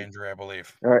thigh injury, I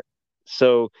believe. All right.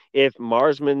 So if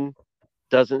Marsman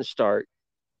doesn't start,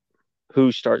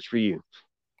 who starts for you?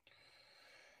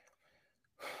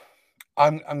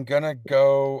 I'm gonna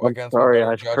go against my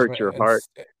better judgment. Hurt your heart.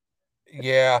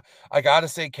 Yeah, I gotta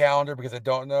say Calendar because I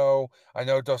don't know. I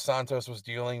know Dos Santos was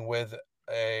dealing with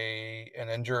an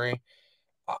injury.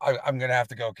 I'm gonna have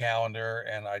to go Calendar,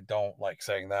 and I don't like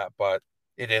saying that, but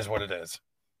it is what it is.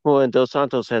 Well, and Dos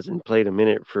Santos hasn't played a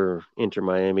minute for Inter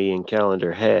Miami, and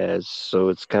Calendar has, so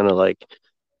it's kind of like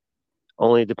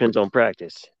only depends on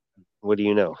practice. What do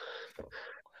you know?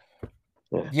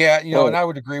 Yeah, and I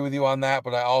would agree with you on that,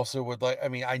 but I also would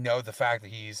I know the fact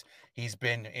that he's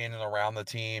been in and around the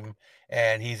team,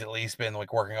 and he's at least been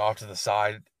working off to the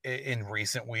side in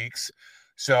recent weeks.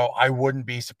 So I wouldn't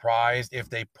be surprised if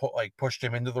they pushed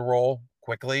him into the role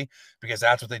quickly, because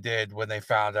that's what they did when they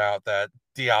found out that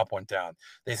Diop went down.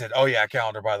 They said, "Oh yeah,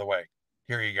 Calendar, by the way,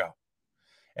 here you go,"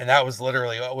 and that was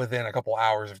literally within a couple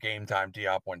hours of game time.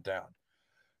 Diop went down.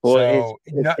 Well,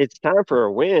 so it's time for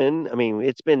a win. I mean,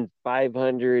 it's been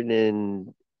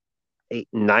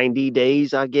 590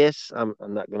 days, I guess. I'm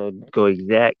not going to go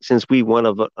exact since we won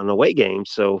an away game.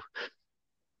 So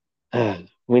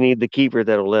we need the keeper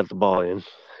that'll let the ball in.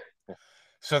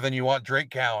 So then you want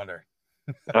Drake Calendar.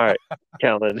 All right,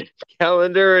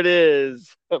 calendar it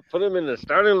is. Put him in the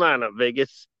starting lineup,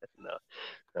 Vegas. No.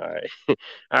 All right.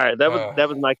 All right. That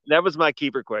was my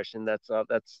keeper question. That's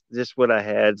just what I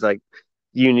had. It's like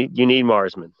you need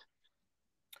Marsman.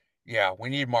 Yeah, we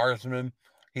need Marsman.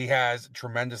 He has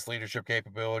tremendous leadership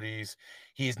capabilities.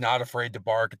 He's not afraid to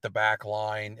bark at the back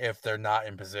line if they're not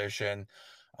in position.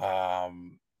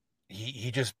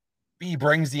 He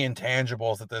brings the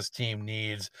intangibles that this team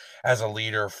needs as a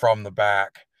leader from the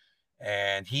back,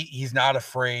 and he's not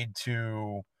afraid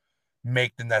to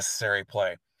make the necessary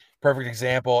play. Perfect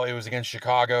example, it was against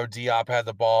Chicago. Diop had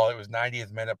the ball. It was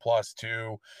 90th minute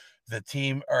 +2. The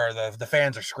team or the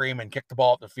fans are screaming, kick the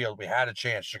ball up the field. We had a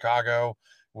chance. Chicago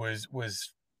was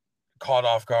caught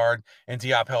off guard, and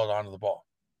Diop held onto the ball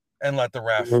and let the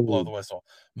ref blow the whistle.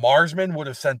 Marsman would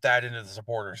have sent that into the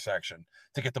supporters section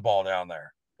to get the ball down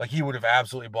there. He would have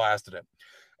absolutely blasted it.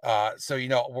 So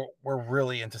we're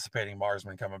really anticipating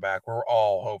Marsman coming back. We're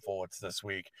all hopeful it's this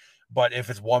week, but if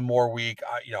it's one more week,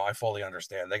 I fully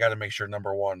understand. They got to make sure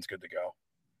number one's good to go.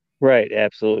 Right,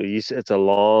 absolutely. It's a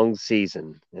long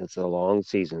season.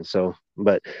 So,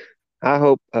 but I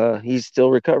hope he's still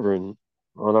recovering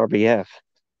on our behalf.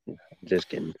 Just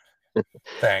kidding.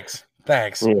 Thanks. Yeah,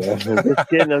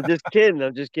 I'm just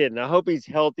kidding. I hope he's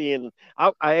healthy, and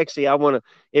I want to.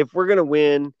 If we're gonna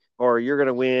win or you're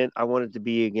gonna win, I want it to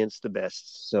be against the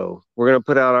best. So we're gonna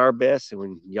put out our best, and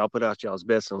when y'all put out y'all's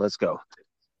best, and let's go.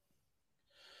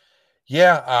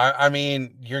 Yeah, I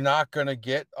mean, you're not gonna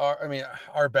get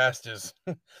our best is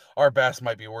our best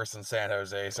might be worse than San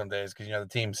Jose some days because the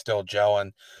team's still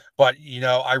gelling. But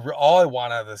all I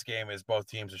want out of this game is both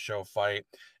teams to show fight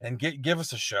and give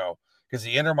us a show, because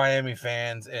the Inter Miami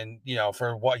fans and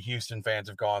for what Houston fans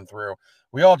have gone through,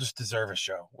 we all just deserve a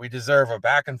show. We deserve a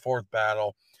back and forth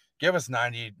battle. Give us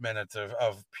 90 minutes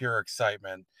of pure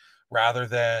excitement rather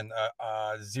than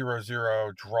a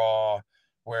 0-0 draw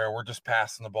where we're just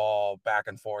passing the ball back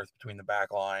and forth between the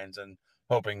back lines and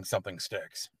hoping something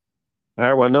sticks. All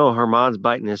right, well, no, Herman's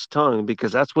biting his tongue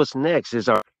because that's what's next is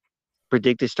our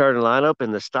predicted starting lineup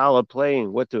and the style of play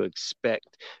and what to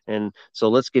expect. And so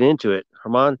let's get into it.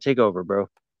 Herman, take over, bro.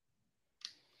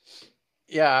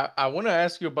 Yeah, I want to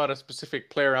ask you about a specific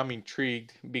player. I'm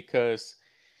intrigued because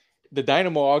the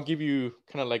Dynamo, I'll give you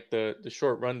kind of like the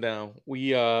short rundown.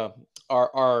 We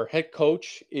our head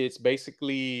coach is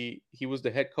basically, he was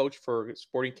the head coach for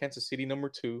Sporting Kansas City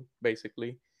 #2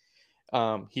 basically.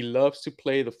 He loves to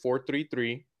play the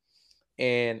 4-3-3,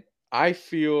 and I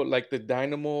feel like the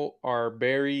Dynamo are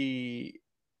very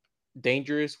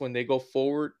dangerous when they go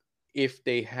forward if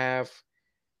they have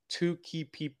two key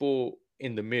people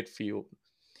in the midfield.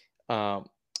 Um,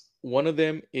 One of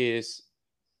them is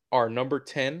our number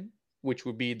 10, which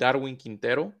would be Darwin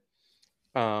Quintero.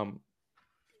 Um,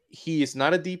 he is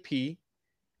not a DP.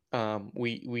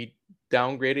 We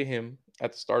downgraded him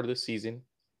at the start of the season,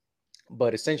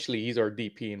 but essentially he's our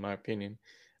DP in my opinion.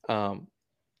 Um,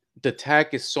 the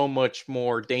attack is so much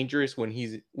more dangerous when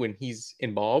he's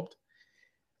involved.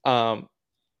 Um,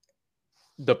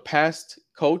 the past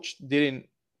coach didn't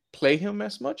play him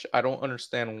as much. I don't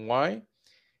understand why.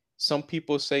 Some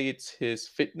people say it's his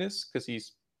fitness because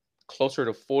he's closer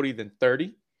to 40 than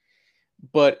 30.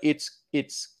 But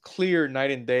it's clear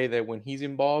night and day that when he's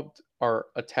involved, our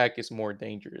attack is more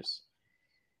dangerous.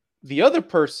 The other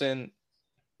person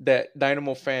that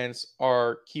Dynamo fans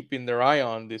are keeping their eye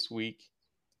on this week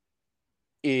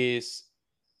is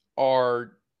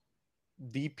our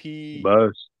DP.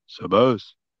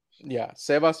 Sabos. Yeah,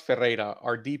 Sebas Ferreira,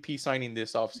 our DP signing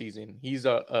this offseason. He's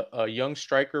a young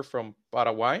striker from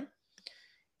Paraguay,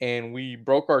 and we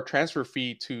broke our transfer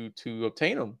fee to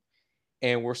obtain him.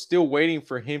 And we're still waiting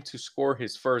for him to score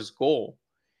his first goal.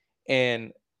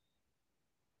 And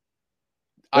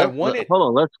I wanted,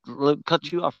 Hold on, let's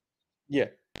cut you off. yeah,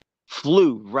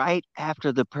 Flew right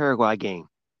after the Paraguay game.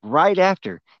 Right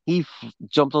after he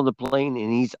jumped on the plane,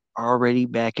 and he's already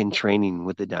back in training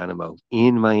with the Dynamo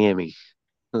in Miami.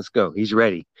 Let's go. He's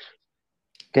ready.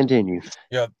 Continue.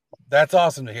 Yeah, that's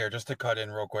awesome to hear. Just to cut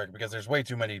in real quick, because there's way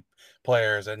too many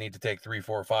players that need to take 3,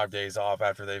 4, 5 days off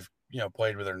after they've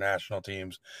played with their national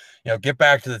teams. Get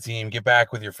back to the team, get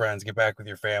back with your friends, get back with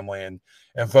your family,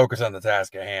 and focus on the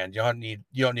task at hand. You don't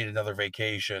need another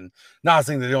vacation. Not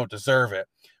saying they don't deserve it,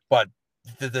 but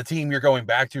the team you're going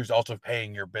back to is also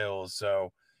paying your bills.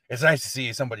 So it's nice to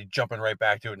see somebody jumping right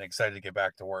back to it and excited to get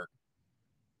back to work.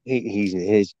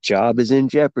 His job is in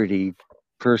jeopardy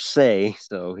per se,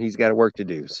 so he's got work to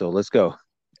do. So let's go.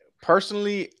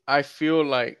 personally, I feel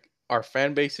like our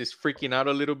fan base is freaking out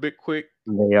a little bit quick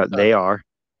They are.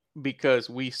 because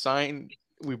we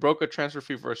broke a transfer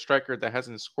fee for a striker that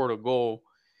hasn't scored a goal,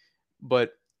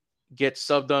 but gets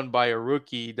subbed on by a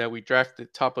rookie that we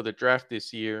drafted top of the draft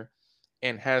this year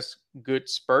and has good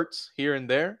spurts here and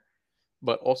there,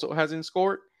 but also hasn't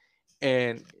scored.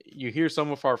 And you hear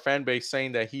some of our fan base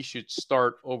saying that he should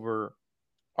start over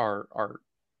our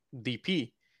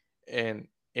DP. And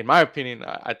in my opinion,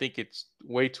 I think it's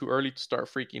way too early to start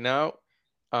freaking out.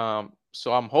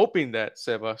 So I'm hoping that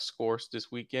Seba scores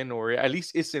this weekend, or at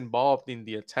least is involved in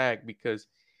the attack, because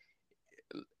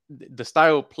the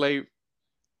style of play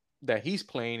that he's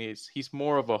playing is he's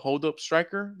more of a hold up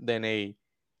striker than a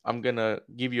I'm gonna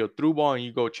give you a through ball and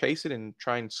you go chase it and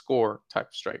try and score type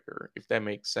striker, if that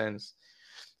makes sense.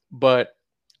 But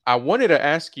I wanted to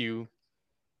ask you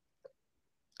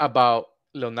about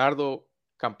Leonardo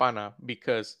Campana,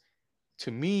 because to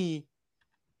me,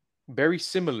 very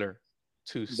similar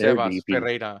to They're Sebas DP.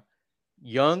 Ferreira,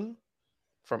 young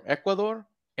from Ecuador.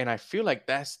 And I feel like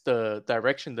that's the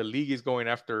direction the league is going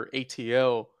after.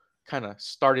 ATL kind of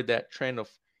started that trend of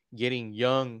getting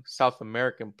young South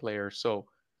American players. So,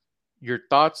 your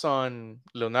thoughts on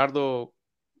Leonardo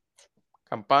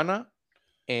Campana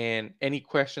and any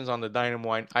questions on the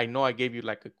Dynamo? I know I gave you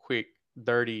like a quick,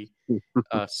 dirty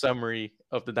summary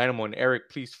of the Dynamo. And Eric,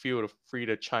 please feel free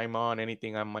to chime on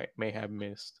anything I may have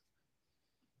missed.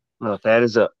 No, that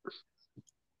is up.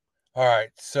 All right,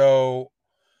 so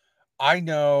I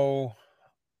know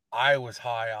I was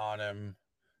high on him,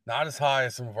 not as high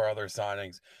as some of our other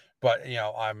signings, but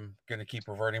I'm going to keep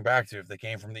reverting back to, if they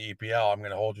came from the EPL, I'm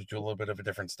going to hold you to a little bit of a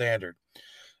different standard.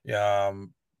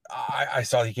 I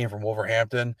saw he came from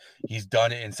Wolverhampton. He's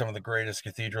done it in some of the greatest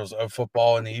cathedrals of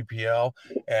football in the EPL,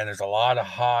 and there's a lot of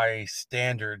high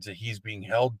standards that he's being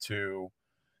held to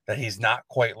that he's not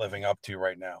quite living up to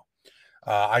right now.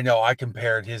 I know I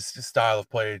compared his style of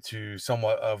play to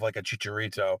somewhat of like a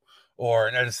Chicharito or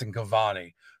an Edison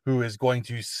Cavani, who is going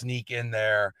to sneak in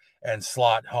there and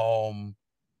slot home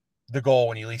the goal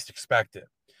when you least expect it.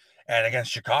 And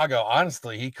against Chicago,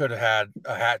 honestly, he could have had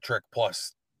a hat trick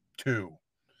plus 2,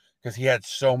 because he had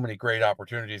so many great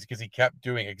opportunities, because he kept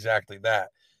doing exactly that.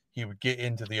 He would get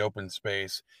into the open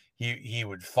space. He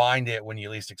would find it when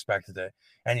you least expected it,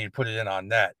 and he'd put it in on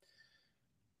net.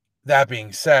 That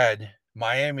being said,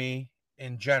 Miami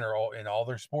in general, in all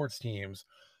their sports teams,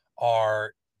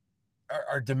 are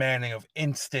demanding of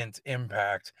instant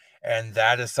impact, and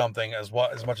that is something as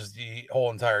much as the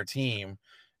whole entire team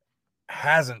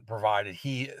hasn't provided.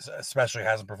 He especially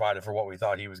hasn't provided for what we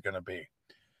thought he was going to be.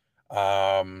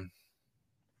 I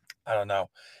don't know.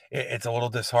 It's a little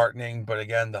disheartening, but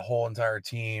again, the whole entire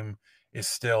team is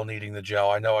still needing the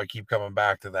gel. I know I keep coming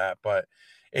back to that, but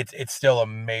it's still a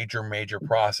major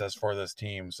process for this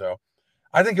team. So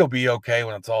I think he'll be okay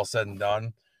when it's all said and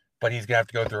done, but he's gonna have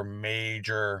to go through a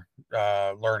major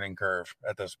learning curve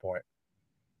at this point.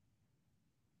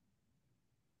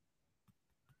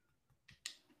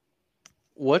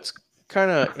 What's kind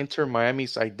of Inter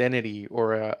Miami's identity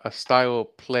or a style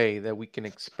of play that we can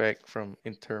expect from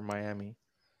Inter Miami?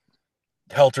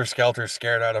 Helter skelter,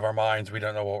 scared out of our minds. We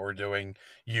don't know what we're doing.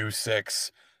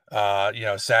 U6,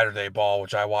 Saturday ball,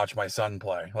 which I watch my son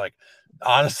play. Like,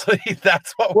 honestly,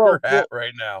 that's what we're at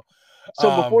right now.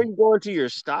 So before you go into your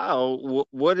style,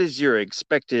 what is your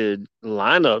expected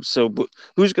lineup? So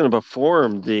who's going to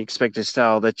perform the expected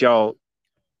style that y'all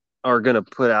are going to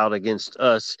put out against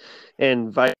us,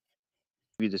 and vice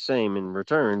be the same in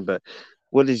return? But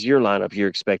what is your lineup you're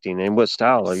expecting, and what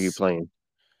style are you playing?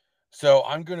 So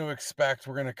I'm going to expect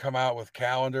we're going to come out with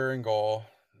Calendar and goal.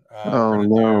 We're Oh going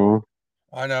to no! do.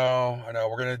 I know.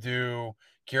 We're going to do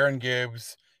Kieran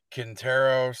Gibbs,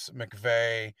 Quinteros,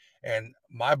 McVeigh, and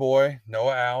my boy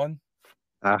Noah Allen.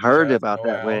 I heard Shout out to about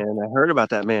Noah that Allen. man. I heard about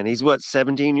that man. He's what,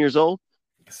 17 years old?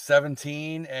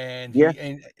 17, and Yeah.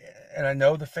 and I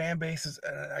know the fan base is,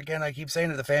 again, I keep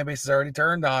saying it, the fan base has already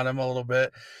turned on him a little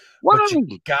bit. Why? But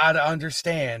you gotta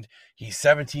understand, he's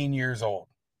 17 years old.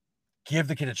 Give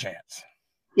the kid a chance.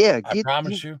 Yeah, I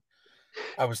promise you.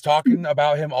 I was talking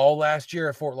about him all last year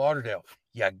at Fort Lauderdale.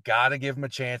 You gotta give him a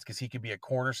chance because he could be a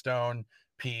cornerstone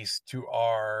piece to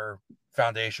our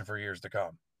foundation for years to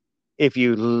come. If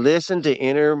you listen to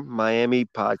Inter Miami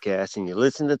podcast and you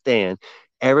listen to Dan,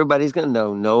 everybody's going to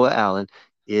know Noah Allen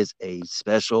is a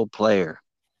special player.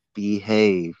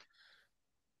 Behave.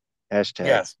 Hashtag.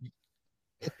 Yes.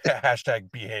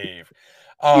 Hashtag behave.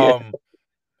 Yeah.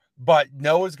 But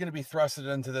Noah's going to be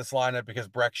thrusted into this lineup because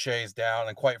Breck Shea's down.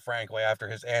 And quite frankly, after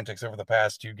his antics over the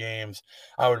past 2 games,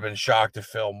 I would have been shocked if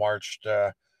Phil marched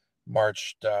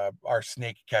our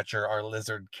snake catcher, our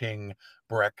lizard king,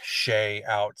 Breck Shea,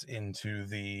 out into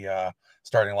the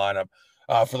starting lineup.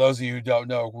 For those of you who don't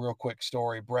know, real quick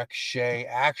story, Breck Shea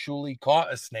actually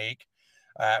caught a snake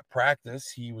at practice.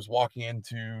 He was walking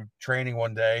into training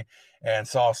one day and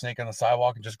saw a snake on the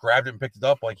sidewalk and just grabbed it and picked it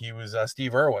up like he was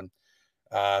Steve Irwin.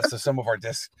 So some of our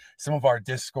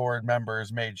Discord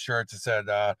members made shirts that said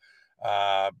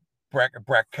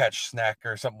Breck catch snack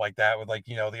or something like that with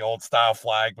the old style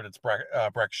flag, but it's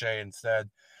Breck Shea instead.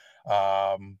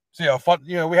 So fun.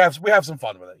 We have some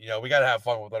fun with it. We got to have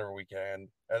fun with whatever we can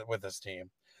with this team.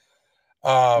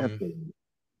 But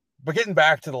getting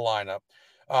back to the lineup,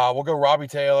 we'll go Robbie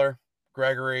Taylor,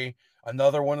 Gregory,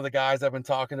 another one of the guys I've been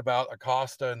talking about,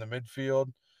 Acosta in the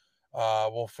midfield.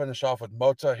 We'll finish off with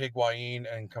Mota, Higuain,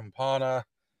 and Campana.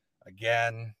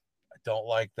 Again, I don't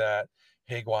like that.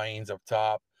 Higuain's up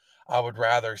top. I would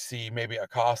rather see maybe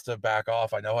Acosta back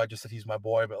off. I know I just said he's my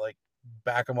boy, but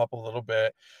back him up a little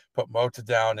bit, put Mota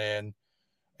down in,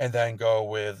 and then go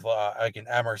with an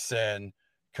Emerson,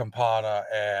 Campana,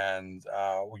 and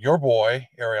your boy,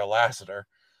 Ariel Lassiter.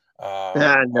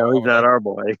 No, he's not our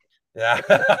boy. Yeah.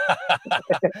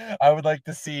 I would like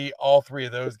to see all 3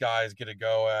 of those guys get a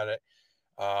go at it.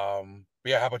 But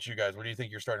yeah, how about you guys? What do you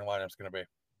think your starting lineup's going to be?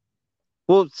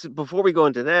 Well, before we go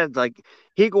into that,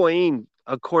 Higuain,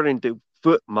 according to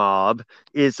Foot Mob,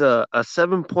 is a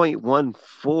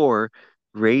 7.14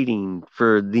 rating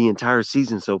for the entire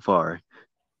season so far.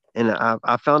 And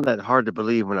I found that hard to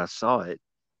believe when I saw it.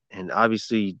 And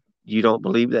obviously, you don't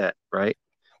believe that, right?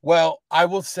 Well, I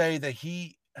will say that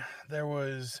there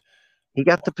was He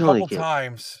got the a couple penalty kick.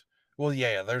 times. Well,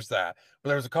 yeah, there's that. But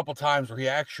there was a couple times where he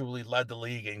actually led the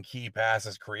league in key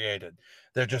passes created.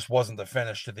 There just wasn't the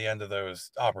finish to the end of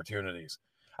those opportunities.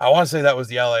 I want to say that was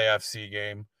the LAFC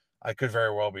game. I could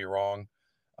very well be wrong.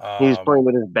 He was playing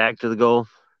with his back to the goal.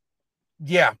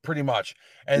 Yeah, pretty much.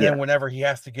 And then whenever he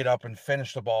has to get up and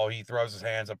finish the ball, he throws his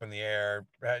hands up in the air,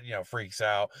 freaks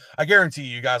out. I guarantee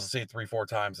you guys will see it 3-4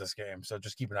 times this game. So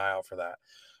just keep an eye out for that.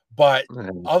 But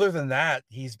other than that,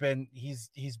 he's been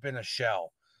a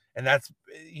shell. And that's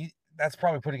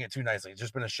probably putting it too nicely. It's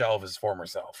just been a shell of his former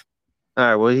self. All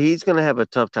right. Well, he's going to have a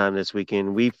tough time this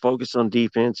weekend. We focused on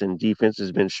defense, and defense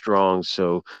has been strong.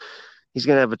 So he's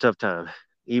going to have a tough time.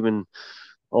 Even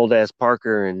old ass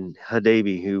Parker and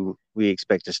Hadabi, who we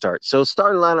expect to start. So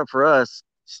starting lineup for us,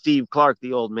 Steve Clark,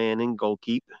 the old man in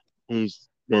goalkeep. He's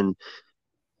been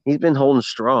holding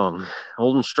strong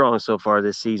so far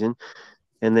this season.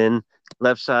 And then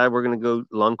left side, we're going to go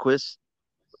Lundqvist,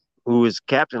 who was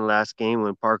captain last game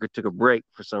when Parker took a break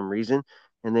for some reason.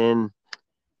 And then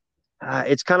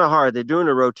it's kind of hard. They're doing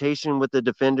a rotation with the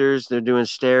defenders. They're doing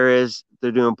Steres.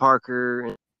 They're doing Parker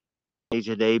and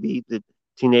Asia Davy. The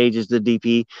Teenage is the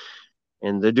DP.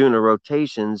 And they're doing a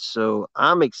rotation. So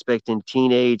I'm expecting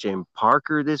Teenage and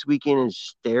Parker this weekend, and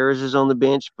Steres is on the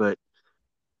bench. But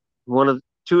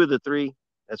two of the three,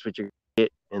 that's what you're going to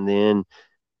get. And then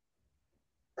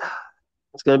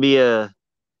it's going to be a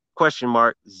question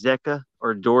mark, Zeka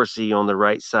or Dorsey on the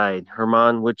right side.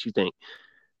 Herman, what you think?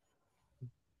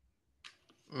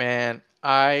 Man,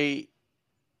 I'm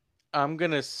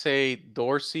gonna say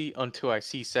Dorsey until I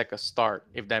see Seka start,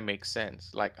 if that makes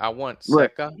sense. Like I want Right.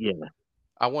 Seka. Yeah.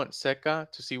 I want Seka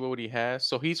to see what he has.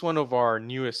 So he's one of our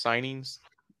newest signings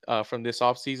from this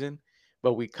offseason,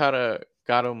 but we kind of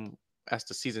got him as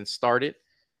the season started.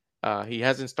 He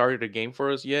hasn't started a game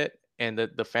for us yet, and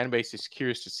the fan base is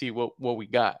curious to see what we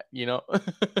got.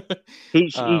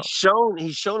 He's uh, shown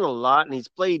a lot, and he's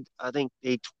played I think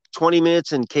 20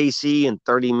 minutes in KC and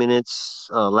 30 minutes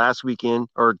last weekend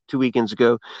or 2 weekends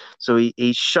ago. So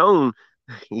he's shown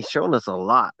us a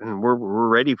lot, and we're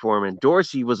ready for him. And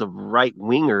Dorsey was a right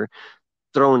winger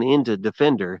thrown into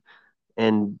defender,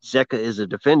 and Zeka is a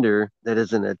defender that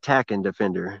is an attacking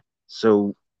defender.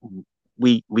 So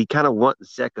we kind of want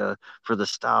Zeka for the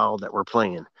style that we're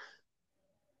playing.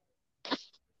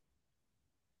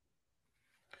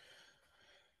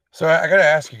 So I got to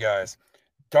ask you guys,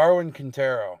 Darwin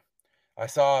Quintero, I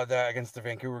saw that against the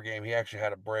Vancouver game, he actually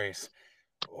had a brace.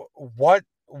 What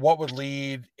would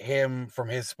lead him from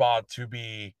his spot to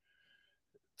be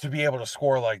able to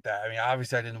score like that? I mean,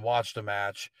 obviously I didn't watch the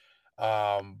match,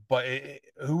 but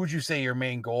who would you say your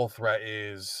main goal threat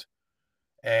is,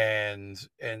 and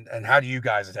how do you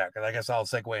guys attack it? I guess I'll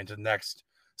segue into the next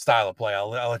style of play. I'll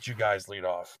let you guys lead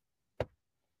off.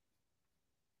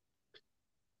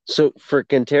 So for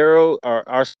Quintero,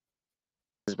 our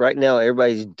right now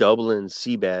everybody's doubling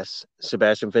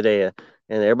Sebastian Fidea,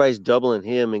 and everybody's doubling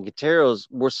him. And Quintero's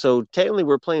technically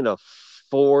we're playing a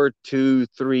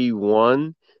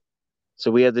 4-2-3-1.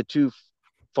 So we have the two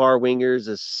far wingers,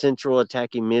 a central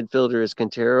attacking midfielder is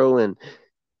Quintero, and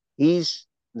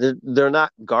they're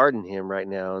not guarding him right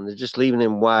now, and they're just leaving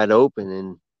him wide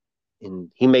open,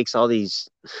 and he makes all these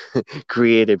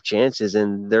creative chances,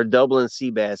 and they're doubling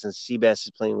Seabass, and Seabass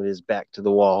is playing with his back to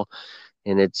the wall,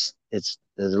 and it's a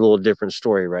little different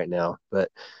story right now.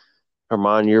 But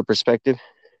Herman, your perspective?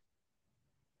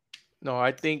 no,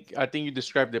 I think you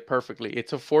described it perfectly.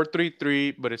 It's a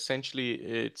 4-3-3, but essentially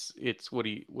it's what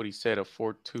he said, a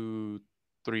 4-2-3-1,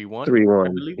 I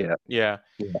 3-1. believe. Yeah. Yeah,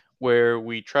 Yeah. where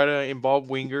we try to involve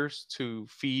wingers to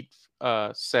feed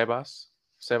Sebas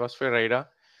Ferreira.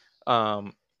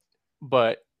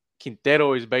 But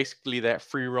Quintero is basically that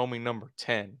free roaming number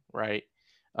 10, right?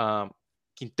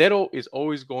 Quintero is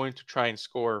always going to try and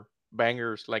score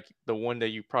bangers like the one that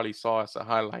you probably saw as a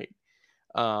highlight.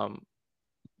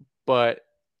 But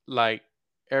like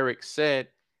Eric said,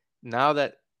 now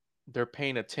that they're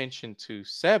paying attention to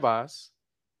Sebas,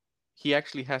 he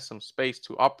actually has some space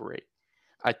to operate.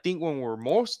 I think when we're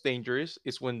most dangerous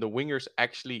is when the wingers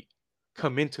actually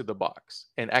come into the box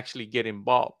and actually get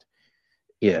involved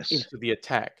Yes. into the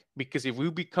attack. Because if we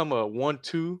become a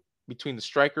 1-2 between the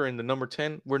striker and the number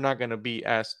 10, we're not going to be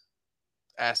as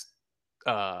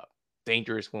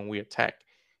dangerous when we attack.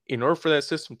 In order for that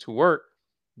system to work,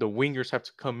 the wingers have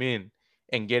to come in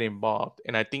and get involved.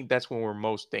 And I think that's when we're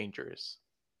most dangerous.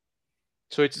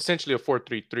 So it's essentially a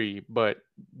 4-3-3, but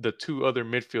the two other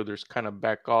midfielders kind of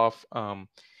back off.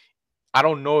 I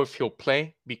don't know if he'll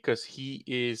play because he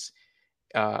is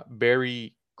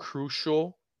very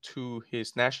crucial to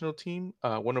his national team.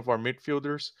 One of our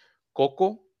midfielders,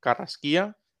 Coco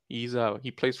Carrasquilla,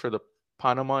 he plays for the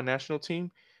Panama national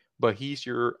team, but he's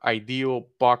your ideal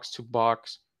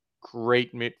box-to-box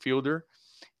great midfielder.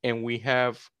 And we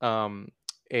have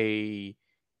a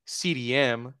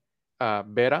CDM,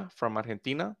 Vera from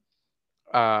Argentina.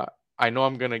 I know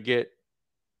I'm going to get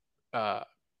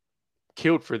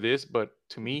killed for this, but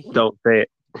to me, Don't say it.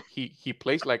 he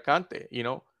plays like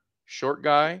Kante, short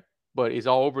guy, but is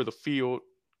all over the field,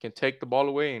 can take the ball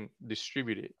away and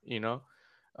distribute it.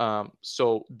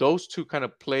 So those two kind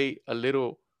of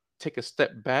take a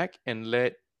step back and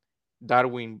let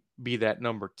Darwin be that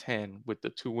number 10 with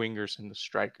the two wingers and the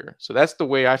striker. So that's the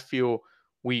way I feel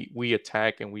we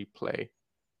attack and we play.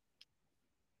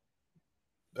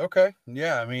 Okay.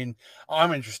 Yeah. I mean,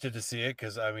 I'm interested to see it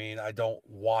because I mean, I don't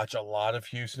watch a lot of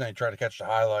Houston. I try to catch the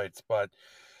highlights, but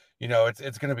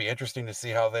it's going to be interesting to see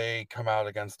how they come out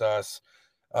against us.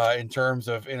 In terms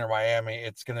of Inter Miami,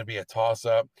 it's going to be a toss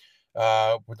up.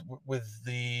 With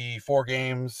the 4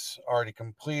 games already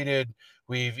completed,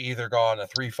 we've either gone a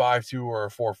 3-5-2 or a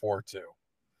 4-4-2.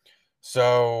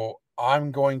 So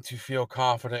I'm going to feel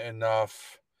confident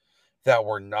enough that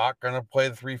we're not going to play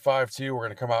the 3-5-2. We're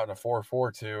going to come out in a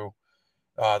 4-4-2.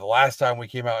 The last time we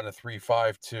came out in a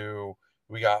 3-5-2,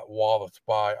 we got walloped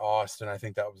by Austin. I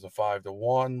think that was a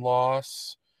 5-1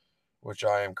 loss, which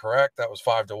I am correct. That was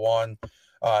 5-1.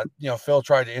 Phil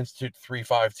tried to institute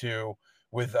 3-5-2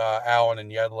 with Allen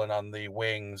and Yedlin on the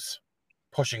wings,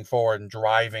 pushing forward and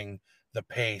driving the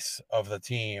pace of the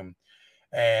team.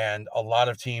 And a lot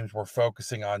of teams were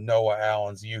focusing on Noah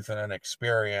Allen's youth and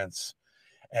inexperience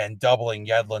and doubling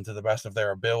Yedlin to the best of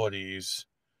their abilities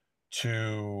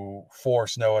to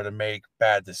force Noah to make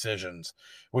bad decisions,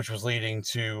 which was leading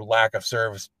to lack of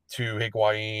service to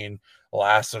Higuain,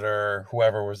 Lassiter,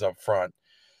 whoever was up front.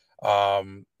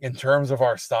 In terms of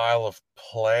our style of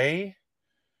play,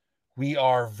 we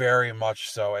are very much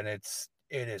so, and it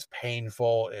is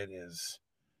painful. It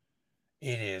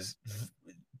is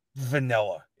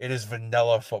vanilla. It is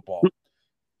vanilla football.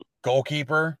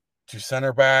 Goalkeeper to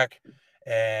center back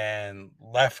and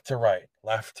left to right.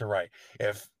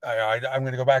 If I'm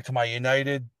going to go back to my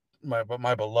United,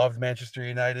 my beloved Manchester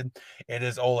United, it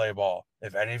is Ole ball.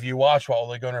 If any of you watch while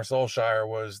Ole Gunnar Solskjaer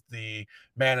was the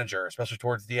manager, especially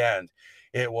towards the end,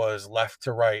 it was left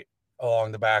to right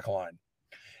along the back line.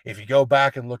 If you go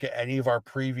back and look at any of our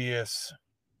previous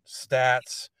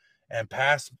stats and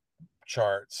pass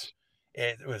charts,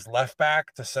 it was left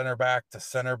back to center back to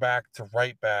center back to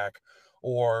right back,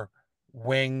 or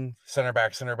wing, center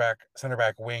back,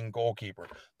 wing, goalkeeper.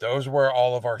 Those are where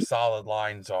all of our solid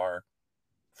lines are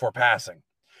for passing.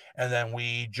 And then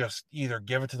we just either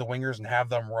give it to the wingers and have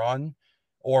them run,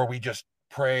 or we just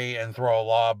pray and throw a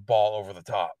lob ball over the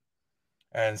top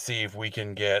and see if we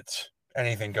can get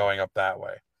anything going up that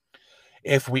way.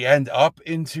 If we end up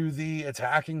into the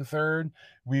attacking third,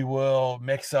 we will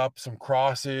mix up some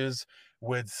crosses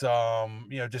with some,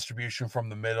 distribution from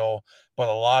the middle. But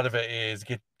a lot of it is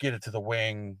get it to the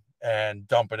wing and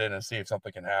dump it in and see if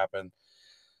something can happen.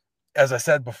 As I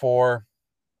said before,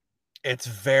 it's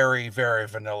very, very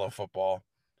vanilla football.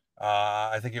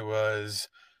 I think it was,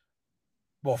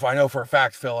 well, if I know for a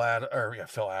fact, Phil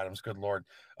Adams, good Lord.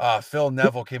 Phil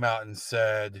Neville came out and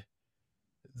said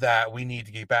that we need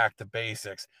to get back to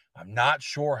basics. I'm not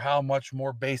sure how much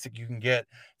more basic you can get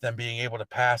than being able to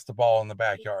pass the ball in the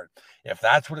backyard. If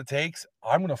that's what it takes,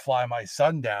 I'm going to fly my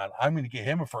son down. I'm going to get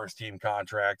him a first team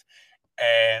contract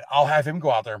and I'll have him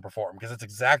go out there and perform because it's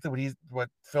exactly what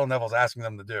Phil Neville's asking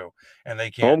them to do, and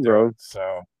they can't do it.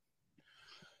 So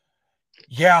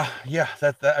yeah,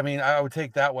 that I mean, I would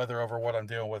take that weather over what I'm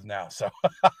dealing with now. So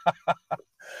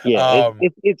yeah,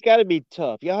 it's got to be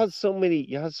tough. Y'all had so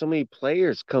many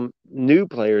players new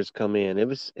players come in.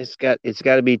 It's got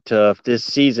to be tough. This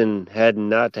season had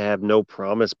not to have no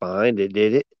promise behind it,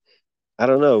 did it? I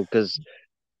don't know, because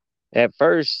at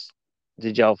first,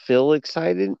 did y'all feel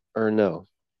excited or no?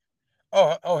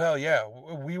 Oh hell yeah.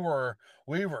 We were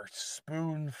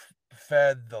spoon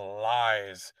fed the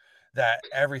lies that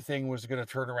everything was going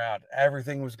to turn around.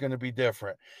 Everything was going to be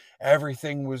different.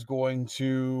 Everything was going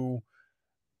to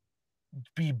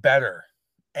be better.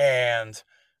 And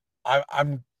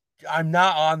I'm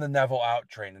not on the Neville out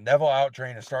train. The Neville out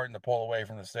train is starting to pull away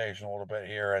from the station a little bit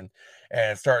here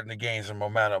and starting to gain some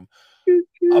momentum.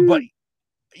 But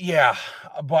yeah,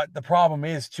 but the problem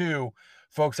is too,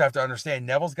 folks have to understand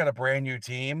Neville's got a brand new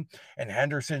team and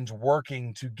Henderson's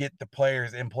working to get the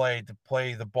players in play to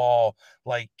play the ball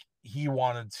like he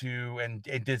wanted to and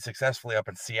did successfully up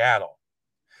in Seattle.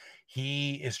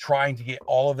 He is trying to get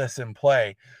all of this in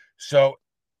play. So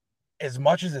as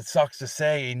much as it sucks to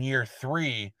say, in year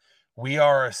 3, we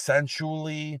are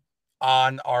essentially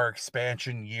on our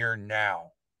expansion year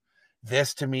now.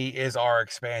 This to me is our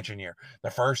expansion year.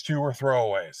 The first 2 were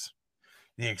throwaways.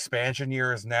 The expansion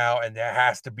year is now, and that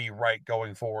has to be right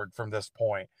going forward from this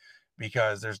point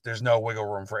because there's no wiggle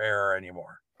room for error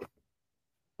anymore.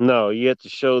 No, you have to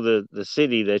show the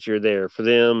city that you're there for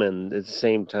them, and at the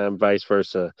same time, vice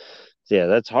versa. Yeah,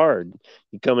 that's hard.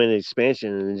 You come in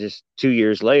expansion, and just 2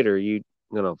 years later,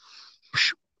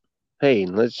 hey,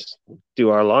 let's do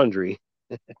our laundry.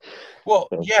 Well,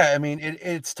 yeah, I mean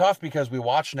it's tough because we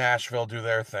watched Nashville do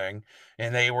their thing,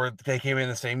 and they came in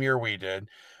the same year we did.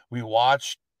 We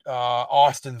watched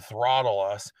Austin throttle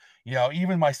us.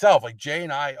 Even myself, like Jay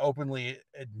and I openly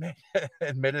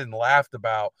admitted and laughed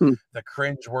about the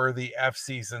cringeworthy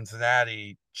FC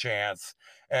Cincinnati chants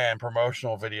and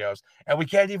promotional videos. And we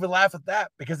can't even laugh at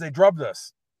that because they drubbed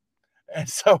us. And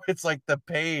so it's like the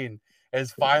pain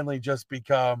has finally just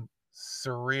become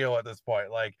surreal at this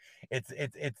point. Like it's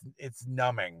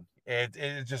numbing.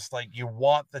 It's just like you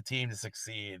want the team to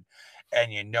succeed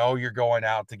and you're going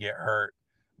out to get hurt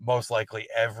most likely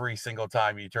every single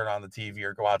time you turn on the TV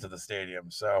or go out to the stadium.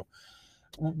 So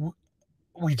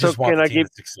we just want the team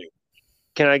to succeed.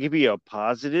 Can I give you a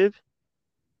positive?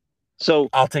 So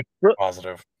I'll take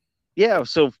positive. Yeah.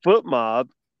 So Foot Mob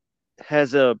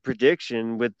has a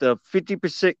prediction with the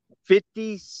 56%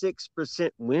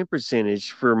 win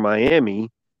percentage for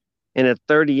Miami and a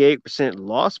 38%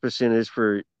 loss percentage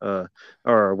for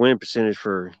or win percentage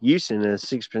for Houston and a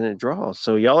 6% draw.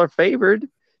 So y'all are favored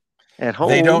at home.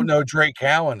 They don't know Drake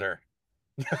Calendar.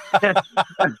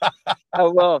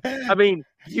 Oh, well, I mean,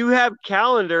 you have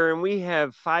calendar and we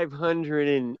have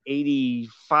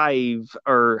 585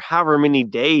 or however many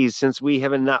days since we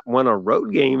haven't not won a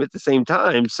road game at the same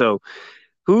time. So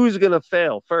who's going to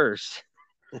fail first?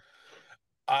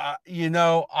 I'm going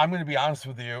to be honest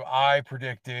with you. I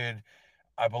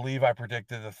believe I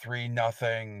predicted a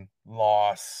 3-0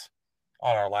 loss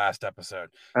on our last episode.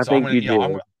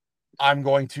 I'm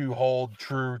going to hold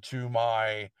true to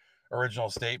my original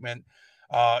statement.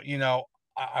 I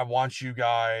want you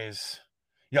guys.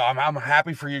 I'm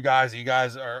happy for you guys. You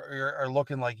guys are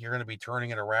looking like you're going to be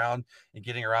turning it around and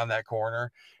getting around that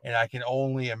corner. And I can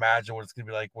only imagine what it's going to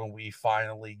be like when we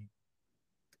finally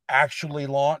actually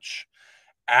launch,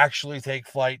 actually take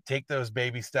flight, take those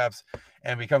baby steps,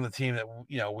 and become the team that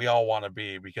we all want to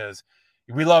be. Because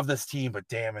we love this team, but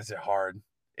damn, is it hard?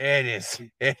 It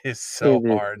is so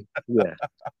hard. Yeah.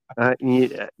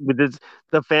 But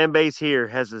the fan base here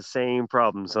has the same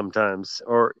problem sometimes,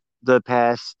 or the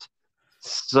past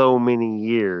so many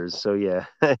years. So yeah.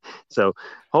 So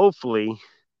hopefully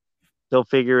they'll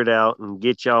figure it out and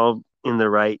get y'all in the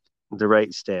right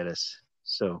status.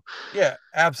 So yeah,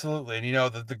 absolutely. And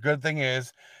the good thing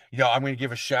is, I'm going to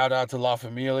give a shout out to La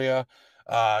Familia.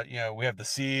 We have the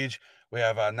Siege, we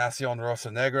have Nacion Rosa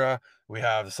Negra, we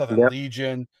have the Southern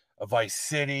Legion, Vice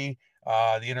City,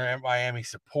 the Inter Miami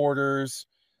supporters.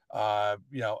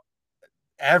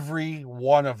 Every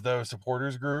one of those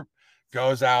supporters group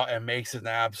goes out and makes it an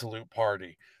absolute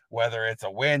party. Whether it's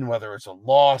a win, whether it's a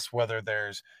loss, whether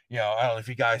there's, I don't know if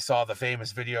you guys saw the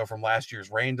famous video from last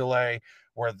year's rain delay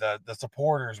where the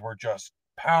supporters were just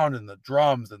pounding the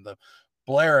drums and the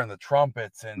blaring the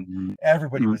trumpets and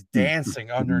everybody was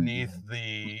dancing underneath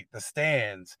the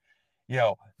stands.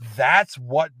 That's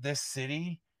what this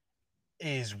city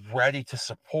is ready to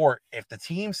support. If the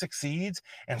team succeeds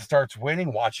and starts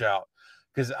winning, watch out.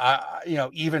 Because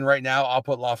even right now, I'll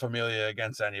put La Familia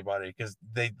against anybody because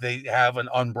they have an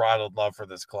unbridled love for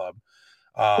this club.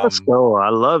 Let's go. I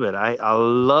love it. I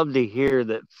love to hear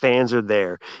that fans are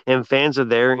there, and fans are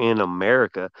there in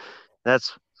America.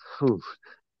 That's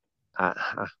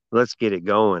let's get it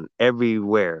going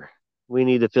everywhere. We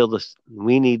need to feel this.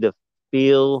 We need to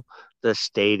feel the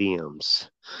stadiums,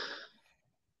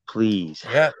 please.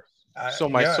 Yeah. So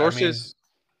my sources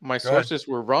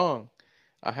were wrong.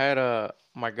 I had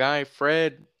my guy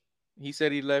Fred. He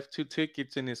said he left 2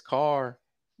 tickets in his car.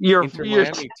 Inter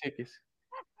Miami tickets,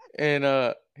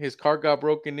 and his car got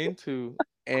broken into,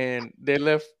 and they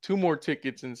left 2 more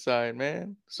tickets inside.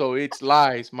 Man, so it's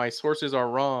lies. My sources are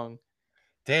wrong.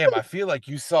 Damn, I feel like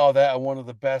you saw that on one of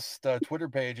the best Twitter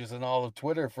pages in all of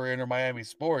Twitter for Inter Miami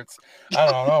sports. I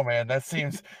don't know, man. That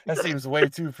seems way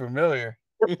too familiar.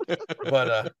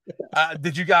 But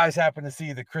did you guys happen to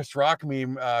see the Chris Rock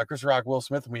meme, Chris Rock Will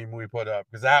Smith meme we put up?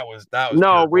 Because that was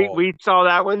no, we saw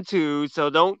that one too.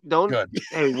 So don't. Good.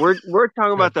 Hey, we're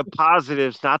talking about the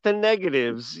positives, not the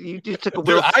negatives. You just took a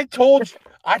Dude, I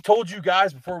told you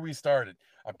guys before we started.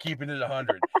 I'm keeping it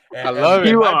 100. And, I love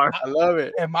it. I love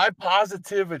it. And my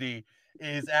positivity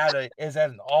is at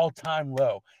an all-time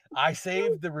low. I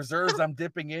saved the reserves I'm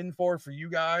dipping in for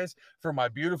you guys, for my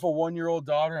beautiful 1-year-old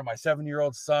daughter and my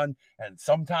 7-year-old son, and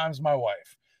sometimes my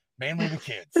wife, mainly the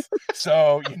kids.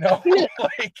 So,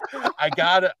 like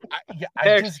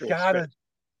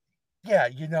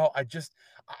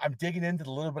I'm digging into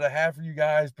the little bit I have for you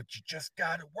guys, but you just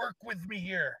got to work with me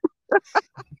here.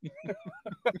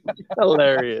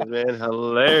 Hilarious, man.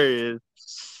 Hilarious.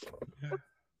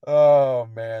 Oh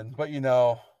man, but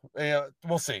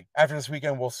we'll see. After this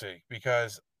weekend, we'll see,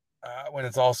 because when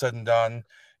it's all said and done,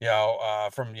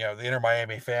 from the Inter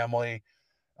Miami family,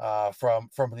 from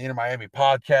the Inter Miami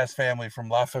podcast family, from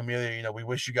La Familia. We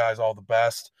wish you guys all the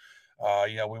best.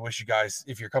 We wish you guys,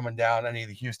 if you're coming down, any of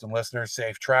the Houston listeners,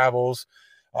 safe travels.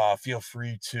 Feel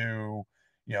free to,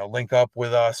 link up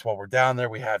with us while we're down there.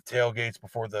 We have tailgates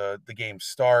before the game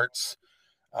starts.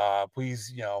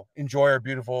 Please, enjoy our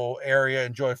beautiful area,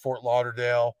 enjoy Fort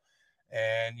Lauderdale,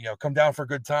 and, come down for a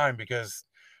good time, because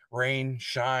rain,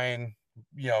 shine,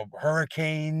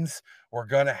 hurricanes, we're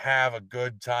going to have a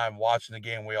good time watching the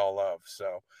game we all love.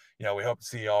 So, we hope to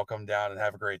see you all come down and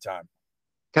have a great time.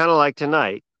 Kind of like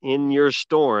tonight in your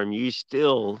storm, you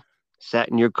still sat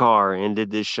in your car and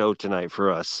did this show tonight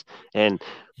for us, and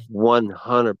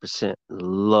 100%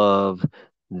 love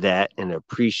that and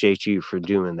appreciate you for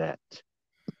doing that.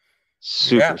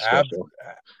 Super special.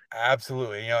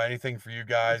 Absolutely. Anything for you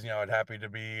guys. I'd happy to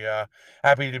be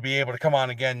able to come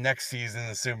on again next season,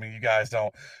 assuming you guys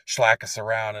don't slack us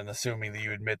around, and assuming that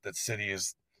you admit that City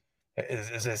is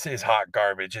hot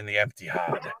garbage in the empty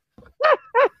hod.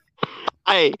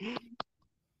 Hey,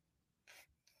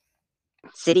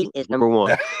 City is number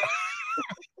one.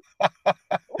 All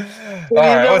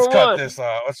right, let's cut this.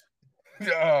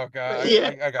 Oh God,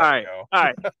 Yeah. I gotta go. All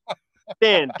right,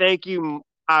 Dan, thank you.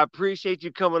 I appreciate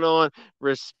you coming on.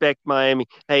 Respect Miami.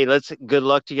 Hey, good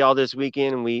luck to y'all this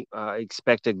weekend, and we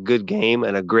expect a good game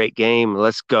and a great game.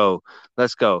 Let's go.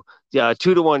 Yeah,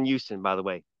 2-1 Houston, by the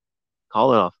way.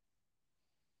 Call it off.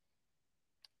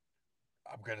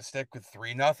 I'm gonna stick with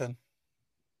 3-0.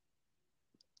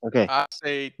 Okay. I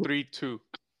say 3-2.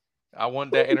 I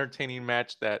want that entertaining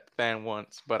match that Fan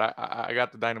wants, but I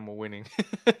got the Dynamo winning.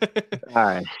 All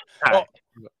right.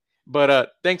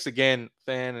 But thanks again,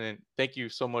 Fan, and thank you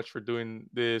so much for doing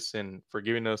this and for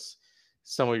giving us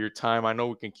some of your time. I know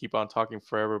we can keep on talking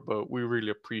forever, but we really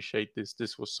appreciate this.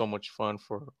 This was so much fun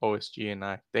for OSG and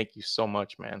I. Thank you so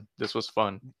much, man. This was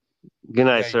fun. Good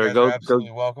night, sir. You guys are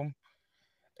absolutely welcome.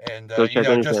 And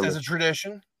just as a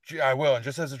tradition, I will. And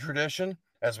just as a tradition,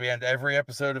 as we end every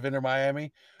episode of Inter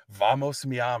Miami, Vamos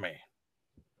Miami.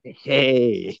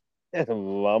 Hey,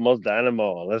 Vamos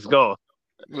Dynamo. Let's go.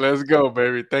 Let's go,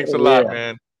 baby. Thanks a lot,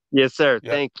 man. Yes, sir.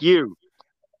 Yep. Thank you.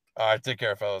 All right. Take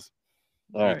care, fellas.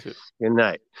 All right. Good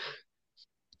night.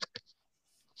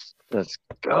 Let's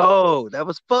go. That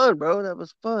was fun, bro. That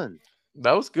was fun.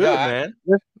 That was good, man.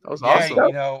 That was awesome.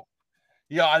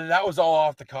 That was all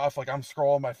off the cuff. Like, I'm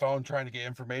scrolling my phone trying to get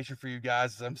information for you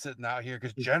guys as I'm sitting out here.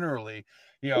 Because generally,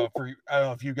 I don't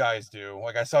know if you guys do.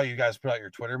 Like, I saw you guys put out your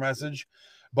Twitter message,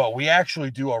 but we actually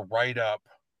do a write-up,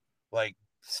 like,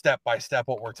 step by step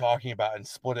what we're talking about, and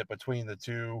split it between the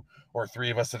 2 or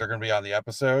 3 of us that are going to be on the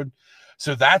episode.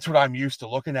 So that's what I'm used to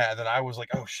looking at. And then I was like,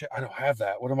 oh shit, I don't have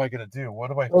that. What am I going to do?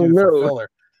 What do I do for filler?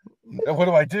 What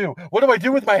do I do? What do I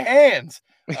do with my hands?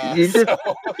 You just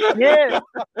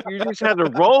had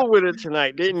to roll with it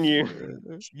tonight, didn't you?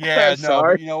 Yeah, no,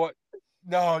 but you know what?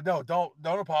 No,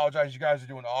 don't apologize. You guys are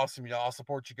doing awesome. I'll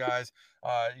support you guys,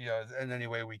 in any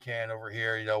way we can over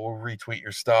here. We'll retweet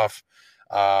your stuff.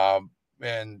 And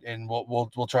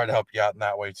we'll try to help you out in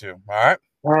that way too. All right.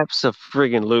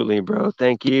 Absolutely, bro.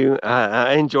 Thank you.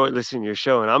 I enjoyed listening to your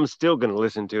show, and I'm still going to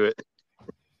listen to it.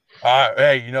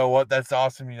 Hey, you know what? That's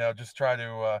awesome. Just try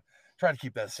to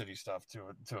keep that City stuff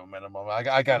to a minimum.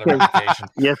 I got a reputation.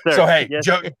 Yes, sir. So hey, yes,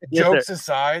 jokes sir.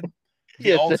 aside,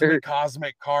 the ultimate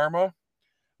cosmic karma.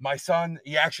 My son,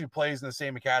 he actually plays in the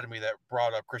same academy that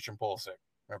brought up Christian Pulisic.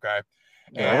 Okay.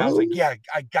 And I was like, yeah,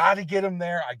 I got to get him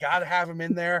there. I got to have him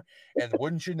in there. And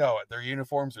wouldn't you know it, their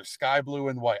uniforms are sky blue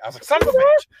and white. I was like, son of a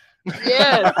bitch.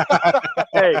 Yes.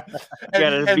 Hey,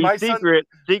 gotta be my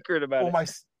secret about it.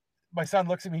 My son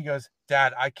looks at me, he goes,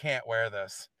 Dad, I can't wear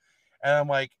this. And I'm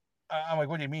like,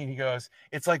 what do you mean? He goes,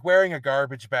 it's like wearing a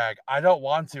garbage bag. I don't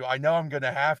want to. I know I'm going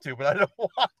to have to, but I don't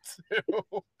want to.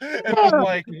 And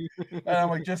I'm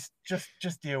like, just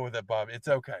deal with it, bub. It's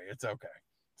okay. It's okay.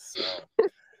 So,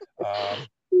 but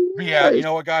yeah, you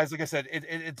know what, guys, like I said,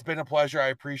 it's been a pleasure. I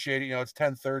appreciate it. It's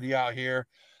 10:30 out here.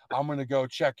 I'm going to go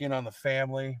check in on the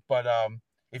family. But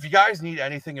if you guys need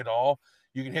anything at all,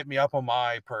 you can hit me up on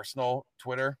my personal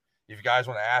Twitter. If you guys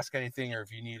want to ask anything, or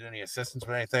if you need any assistance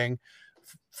with anything,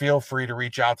 feel free to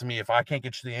reach out to me. If I can't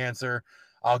get you the answer,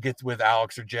 I'll get with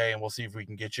Alex or Jay, and we'll see if we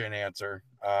can get you an answer.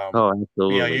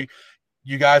 Absolutely.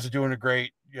 You guys are doing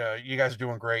great. You guys are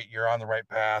doing great. You're on the right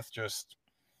path. Just,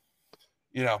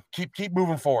 keep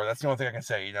moving forward. That's the only thing I can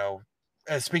say.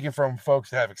 As speaking from folks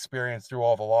that have experience through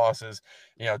all the losses,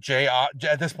 Jay,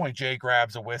 at this point, Jay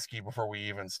grabs a whiskey before we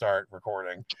even start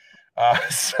recording.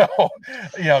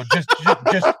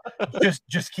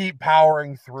 Just keep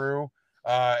powering through.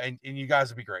 And you guys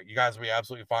will be great. You guys will be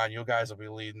absolutely fine. You guys will be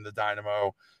leading the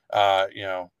Dynamo,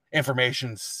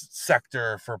 information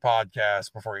sector for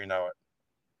podcasts before you know it.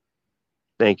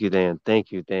 Thank you, Dan.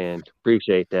 Thank you, Dan.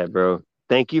 Appreciate that, bro.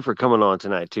 Thank you for coming on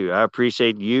tonight too. I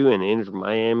appreciate you and Inter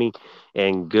Miami,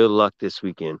 and good luck this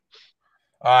weekend.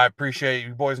 I appreciate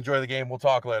you boys. Enjoy the game. We'll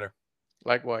talk later.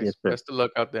 Likewise. Yes, sir. Best of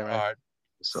luck out there, man. All right.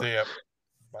 So, See ya.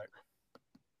 Bye.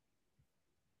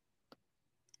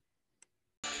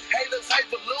 Haters hate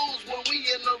to lose when we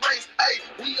in the race. Hey,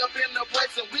 we up in the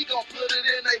place and we gon' put it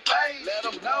in they face. Let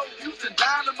them know Houston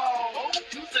Dynamo,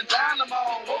 Houston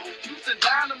Dynamo, Houston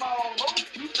Dynamo,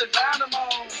 Houston Dynamo.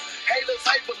 Haters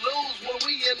hate to lose when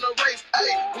we in the race.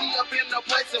 Hey, we up in the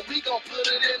place and we gon' put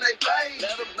it in they face.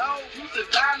 Let them know Houston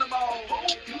Dynamo,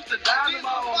 Houston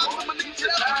Dynamo,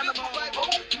 Houston Dynamo,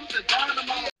 Houston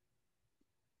Dynamo.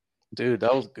 Dude,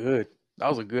 that was good. That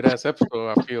was a good ass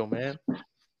episode, I feel, man.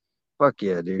 fuck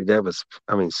yeah, dude. That was,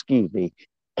 I mean, excuse me.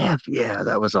 F yeah,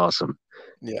 that was awesome.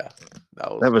 Yeah.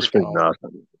 That That was freaking freaking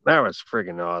awesome. That was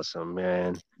freaking awesome,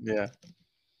 man. Yeah.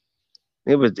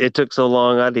 It took so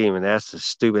long. I didn't even ask the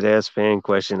stupid ass fan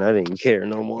question. I didn't care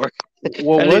no more.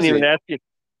 What I was didn't even it? ask you.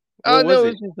 What was No, it?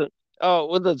 it's just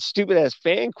well, the stupid ass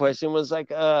fan question was like,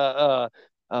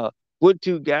 what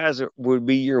two guys would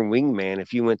be your wingman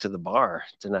if you went to the bar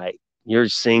tonight? You're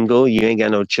single, you ain't got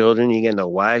no children, you got no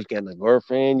wife, you got no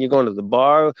girlfriend, you're going to the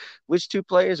bar. Which two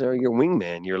players are your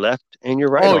wingman, your left and your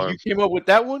right Oh, arm? you came up with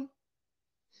that one?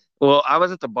 Well, I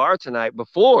was at the bar tonight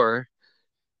before,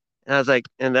 and I was like,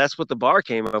 and that's what the bar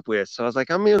came up with. So I was like,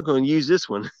 I'm going to use this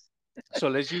one. So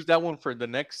let's use that one for the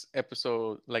next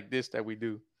episode like this that we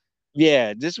do.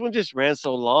 Yeah, this one just ran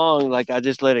so long, like I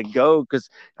just let it go because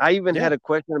I even had a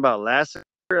question about Lassiter.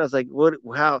 I was like, what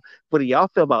do y'all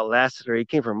feel about Lassiter? He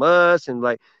came from us, and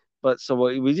like, but so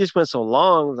we just went so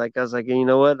long. Like I was like, you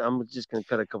know what? I'm just gonna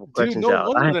cut a couple Dude, questions no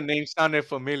out. wonder the name sounded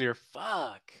familiar.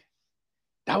 Fuck.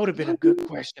 That would have been a good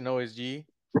question, OSG.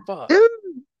 Fuck. Dude,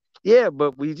 yeah,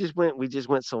 but we just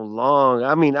went so long.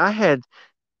 I mean, I've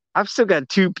still got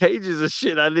 2 pages of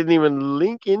shit I didn't even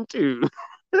link into.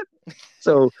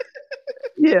 So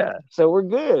yeah, so we're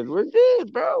good. We're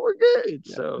good, bro. We're good.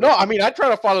 Yeah. So No, I mean I try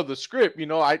to follow the script, you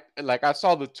know. I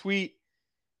saw the tweet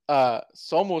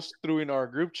Somos threw in our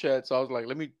group chat, so I was like,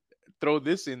 let me throw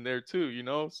this in there too, you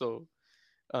know. So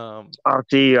I'll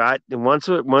tell you, once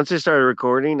I started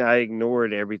recording, I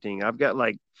ignored everything. I've got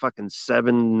like fucking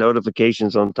 7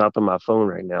 notifications on top of my phone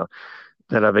right now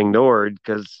that I've ignored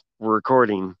because we're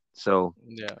recording. So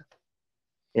yeah.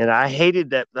 and I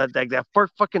hated that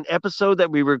first fucking episode that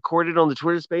we recorded on the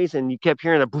Twitter space, and you kept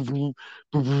hearing a boo boo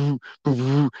boo boo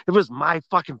boo. It was my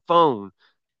fucking phone.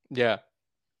 Yeah.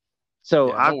 So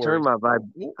Yeah, no I've turned worries. my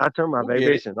We'll get it.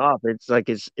 vibration off. It's like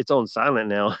it's on silent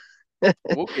now.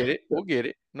 We'll get it. We'll get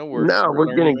it. No worries. No, We're we're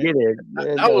gonna learning, man. get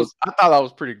it. No, I thought that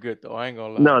was pretty good though. I ain't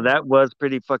gonna lie. no, that was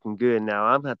pretty fucking good. Now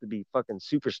I'm gonna have to be fucking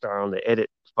superstar on the edit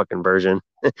fucking version.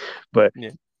 But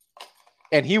Yeah.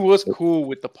 And he was cool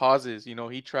with the pauses, you know,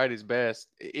 he tried his best.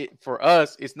 For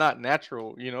us, it's not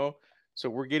natural, you know. So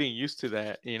we're getting used to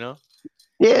that, you know.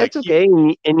 yeah, Like it's okay.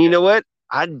 And you know what?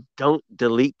 I don't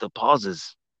delete the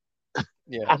pauses.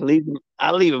 Yeah. I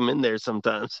leave them in there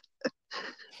sometimes.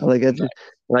 Like I just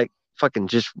like fucking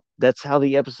just that's how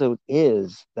the episode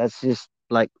is. That's just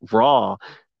like raw.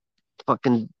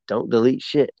 Fucking don't delete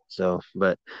shit. So,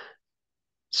 but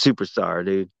superstar,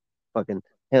 dude. Fucking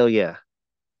hell yeah.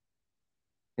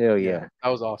 Hell yeah. That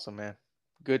was awesome, man.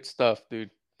 Good stuff,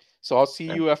 dude. So I'll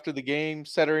see you after the game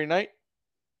Saturday night.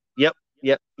 Yep.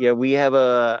 Yeah, we have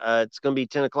it's gonna be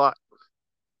 10 o'clock.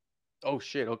 Oh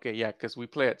shit. Okay, yeah, because we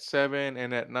play at 7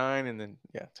 and at 9 and then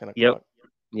 10 o'clock.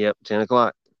 Yep, 10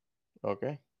 o'clock.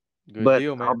 Okay. Good But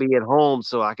deal, man. I'll be at home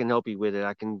so I can help you with it.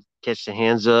 I can catch the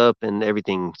hands up and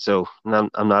everything. So I'm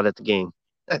not at the game.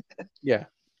 Yeah.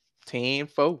 10-4.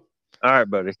 All right,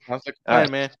 buddy. Sounds like a All plan,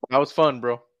 right. man. That was fun,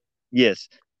 bro. Yes.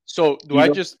 So do I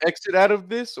just exit out of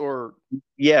this or?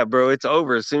 Yeah, bro, it's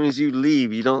over. As soon as you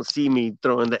leave, you don't see me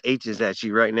throwing the H's at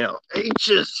you right now.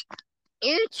 H's.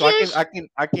 So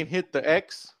I can hit the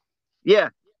X. Yeah,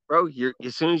 bro.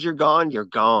 As soon as you're gone, you're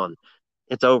gone.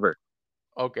 It's over.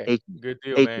 Okay. H's. Good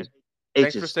deal, H's. man. H's.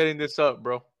 Thanks for setting this up,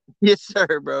 bro. Yes,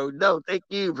 sir, bro. No, thank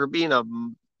you for being a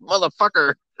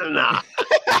motherfucker. Nah.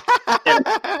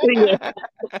 Yeah.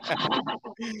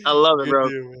 I love it, Good bro.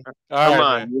 deal, man. Come All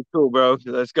on, man. you're cool, bro.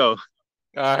 Let's go.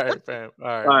 All right, fam. All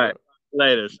right. All right. Bro.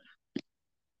 Later.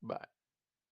 Bye.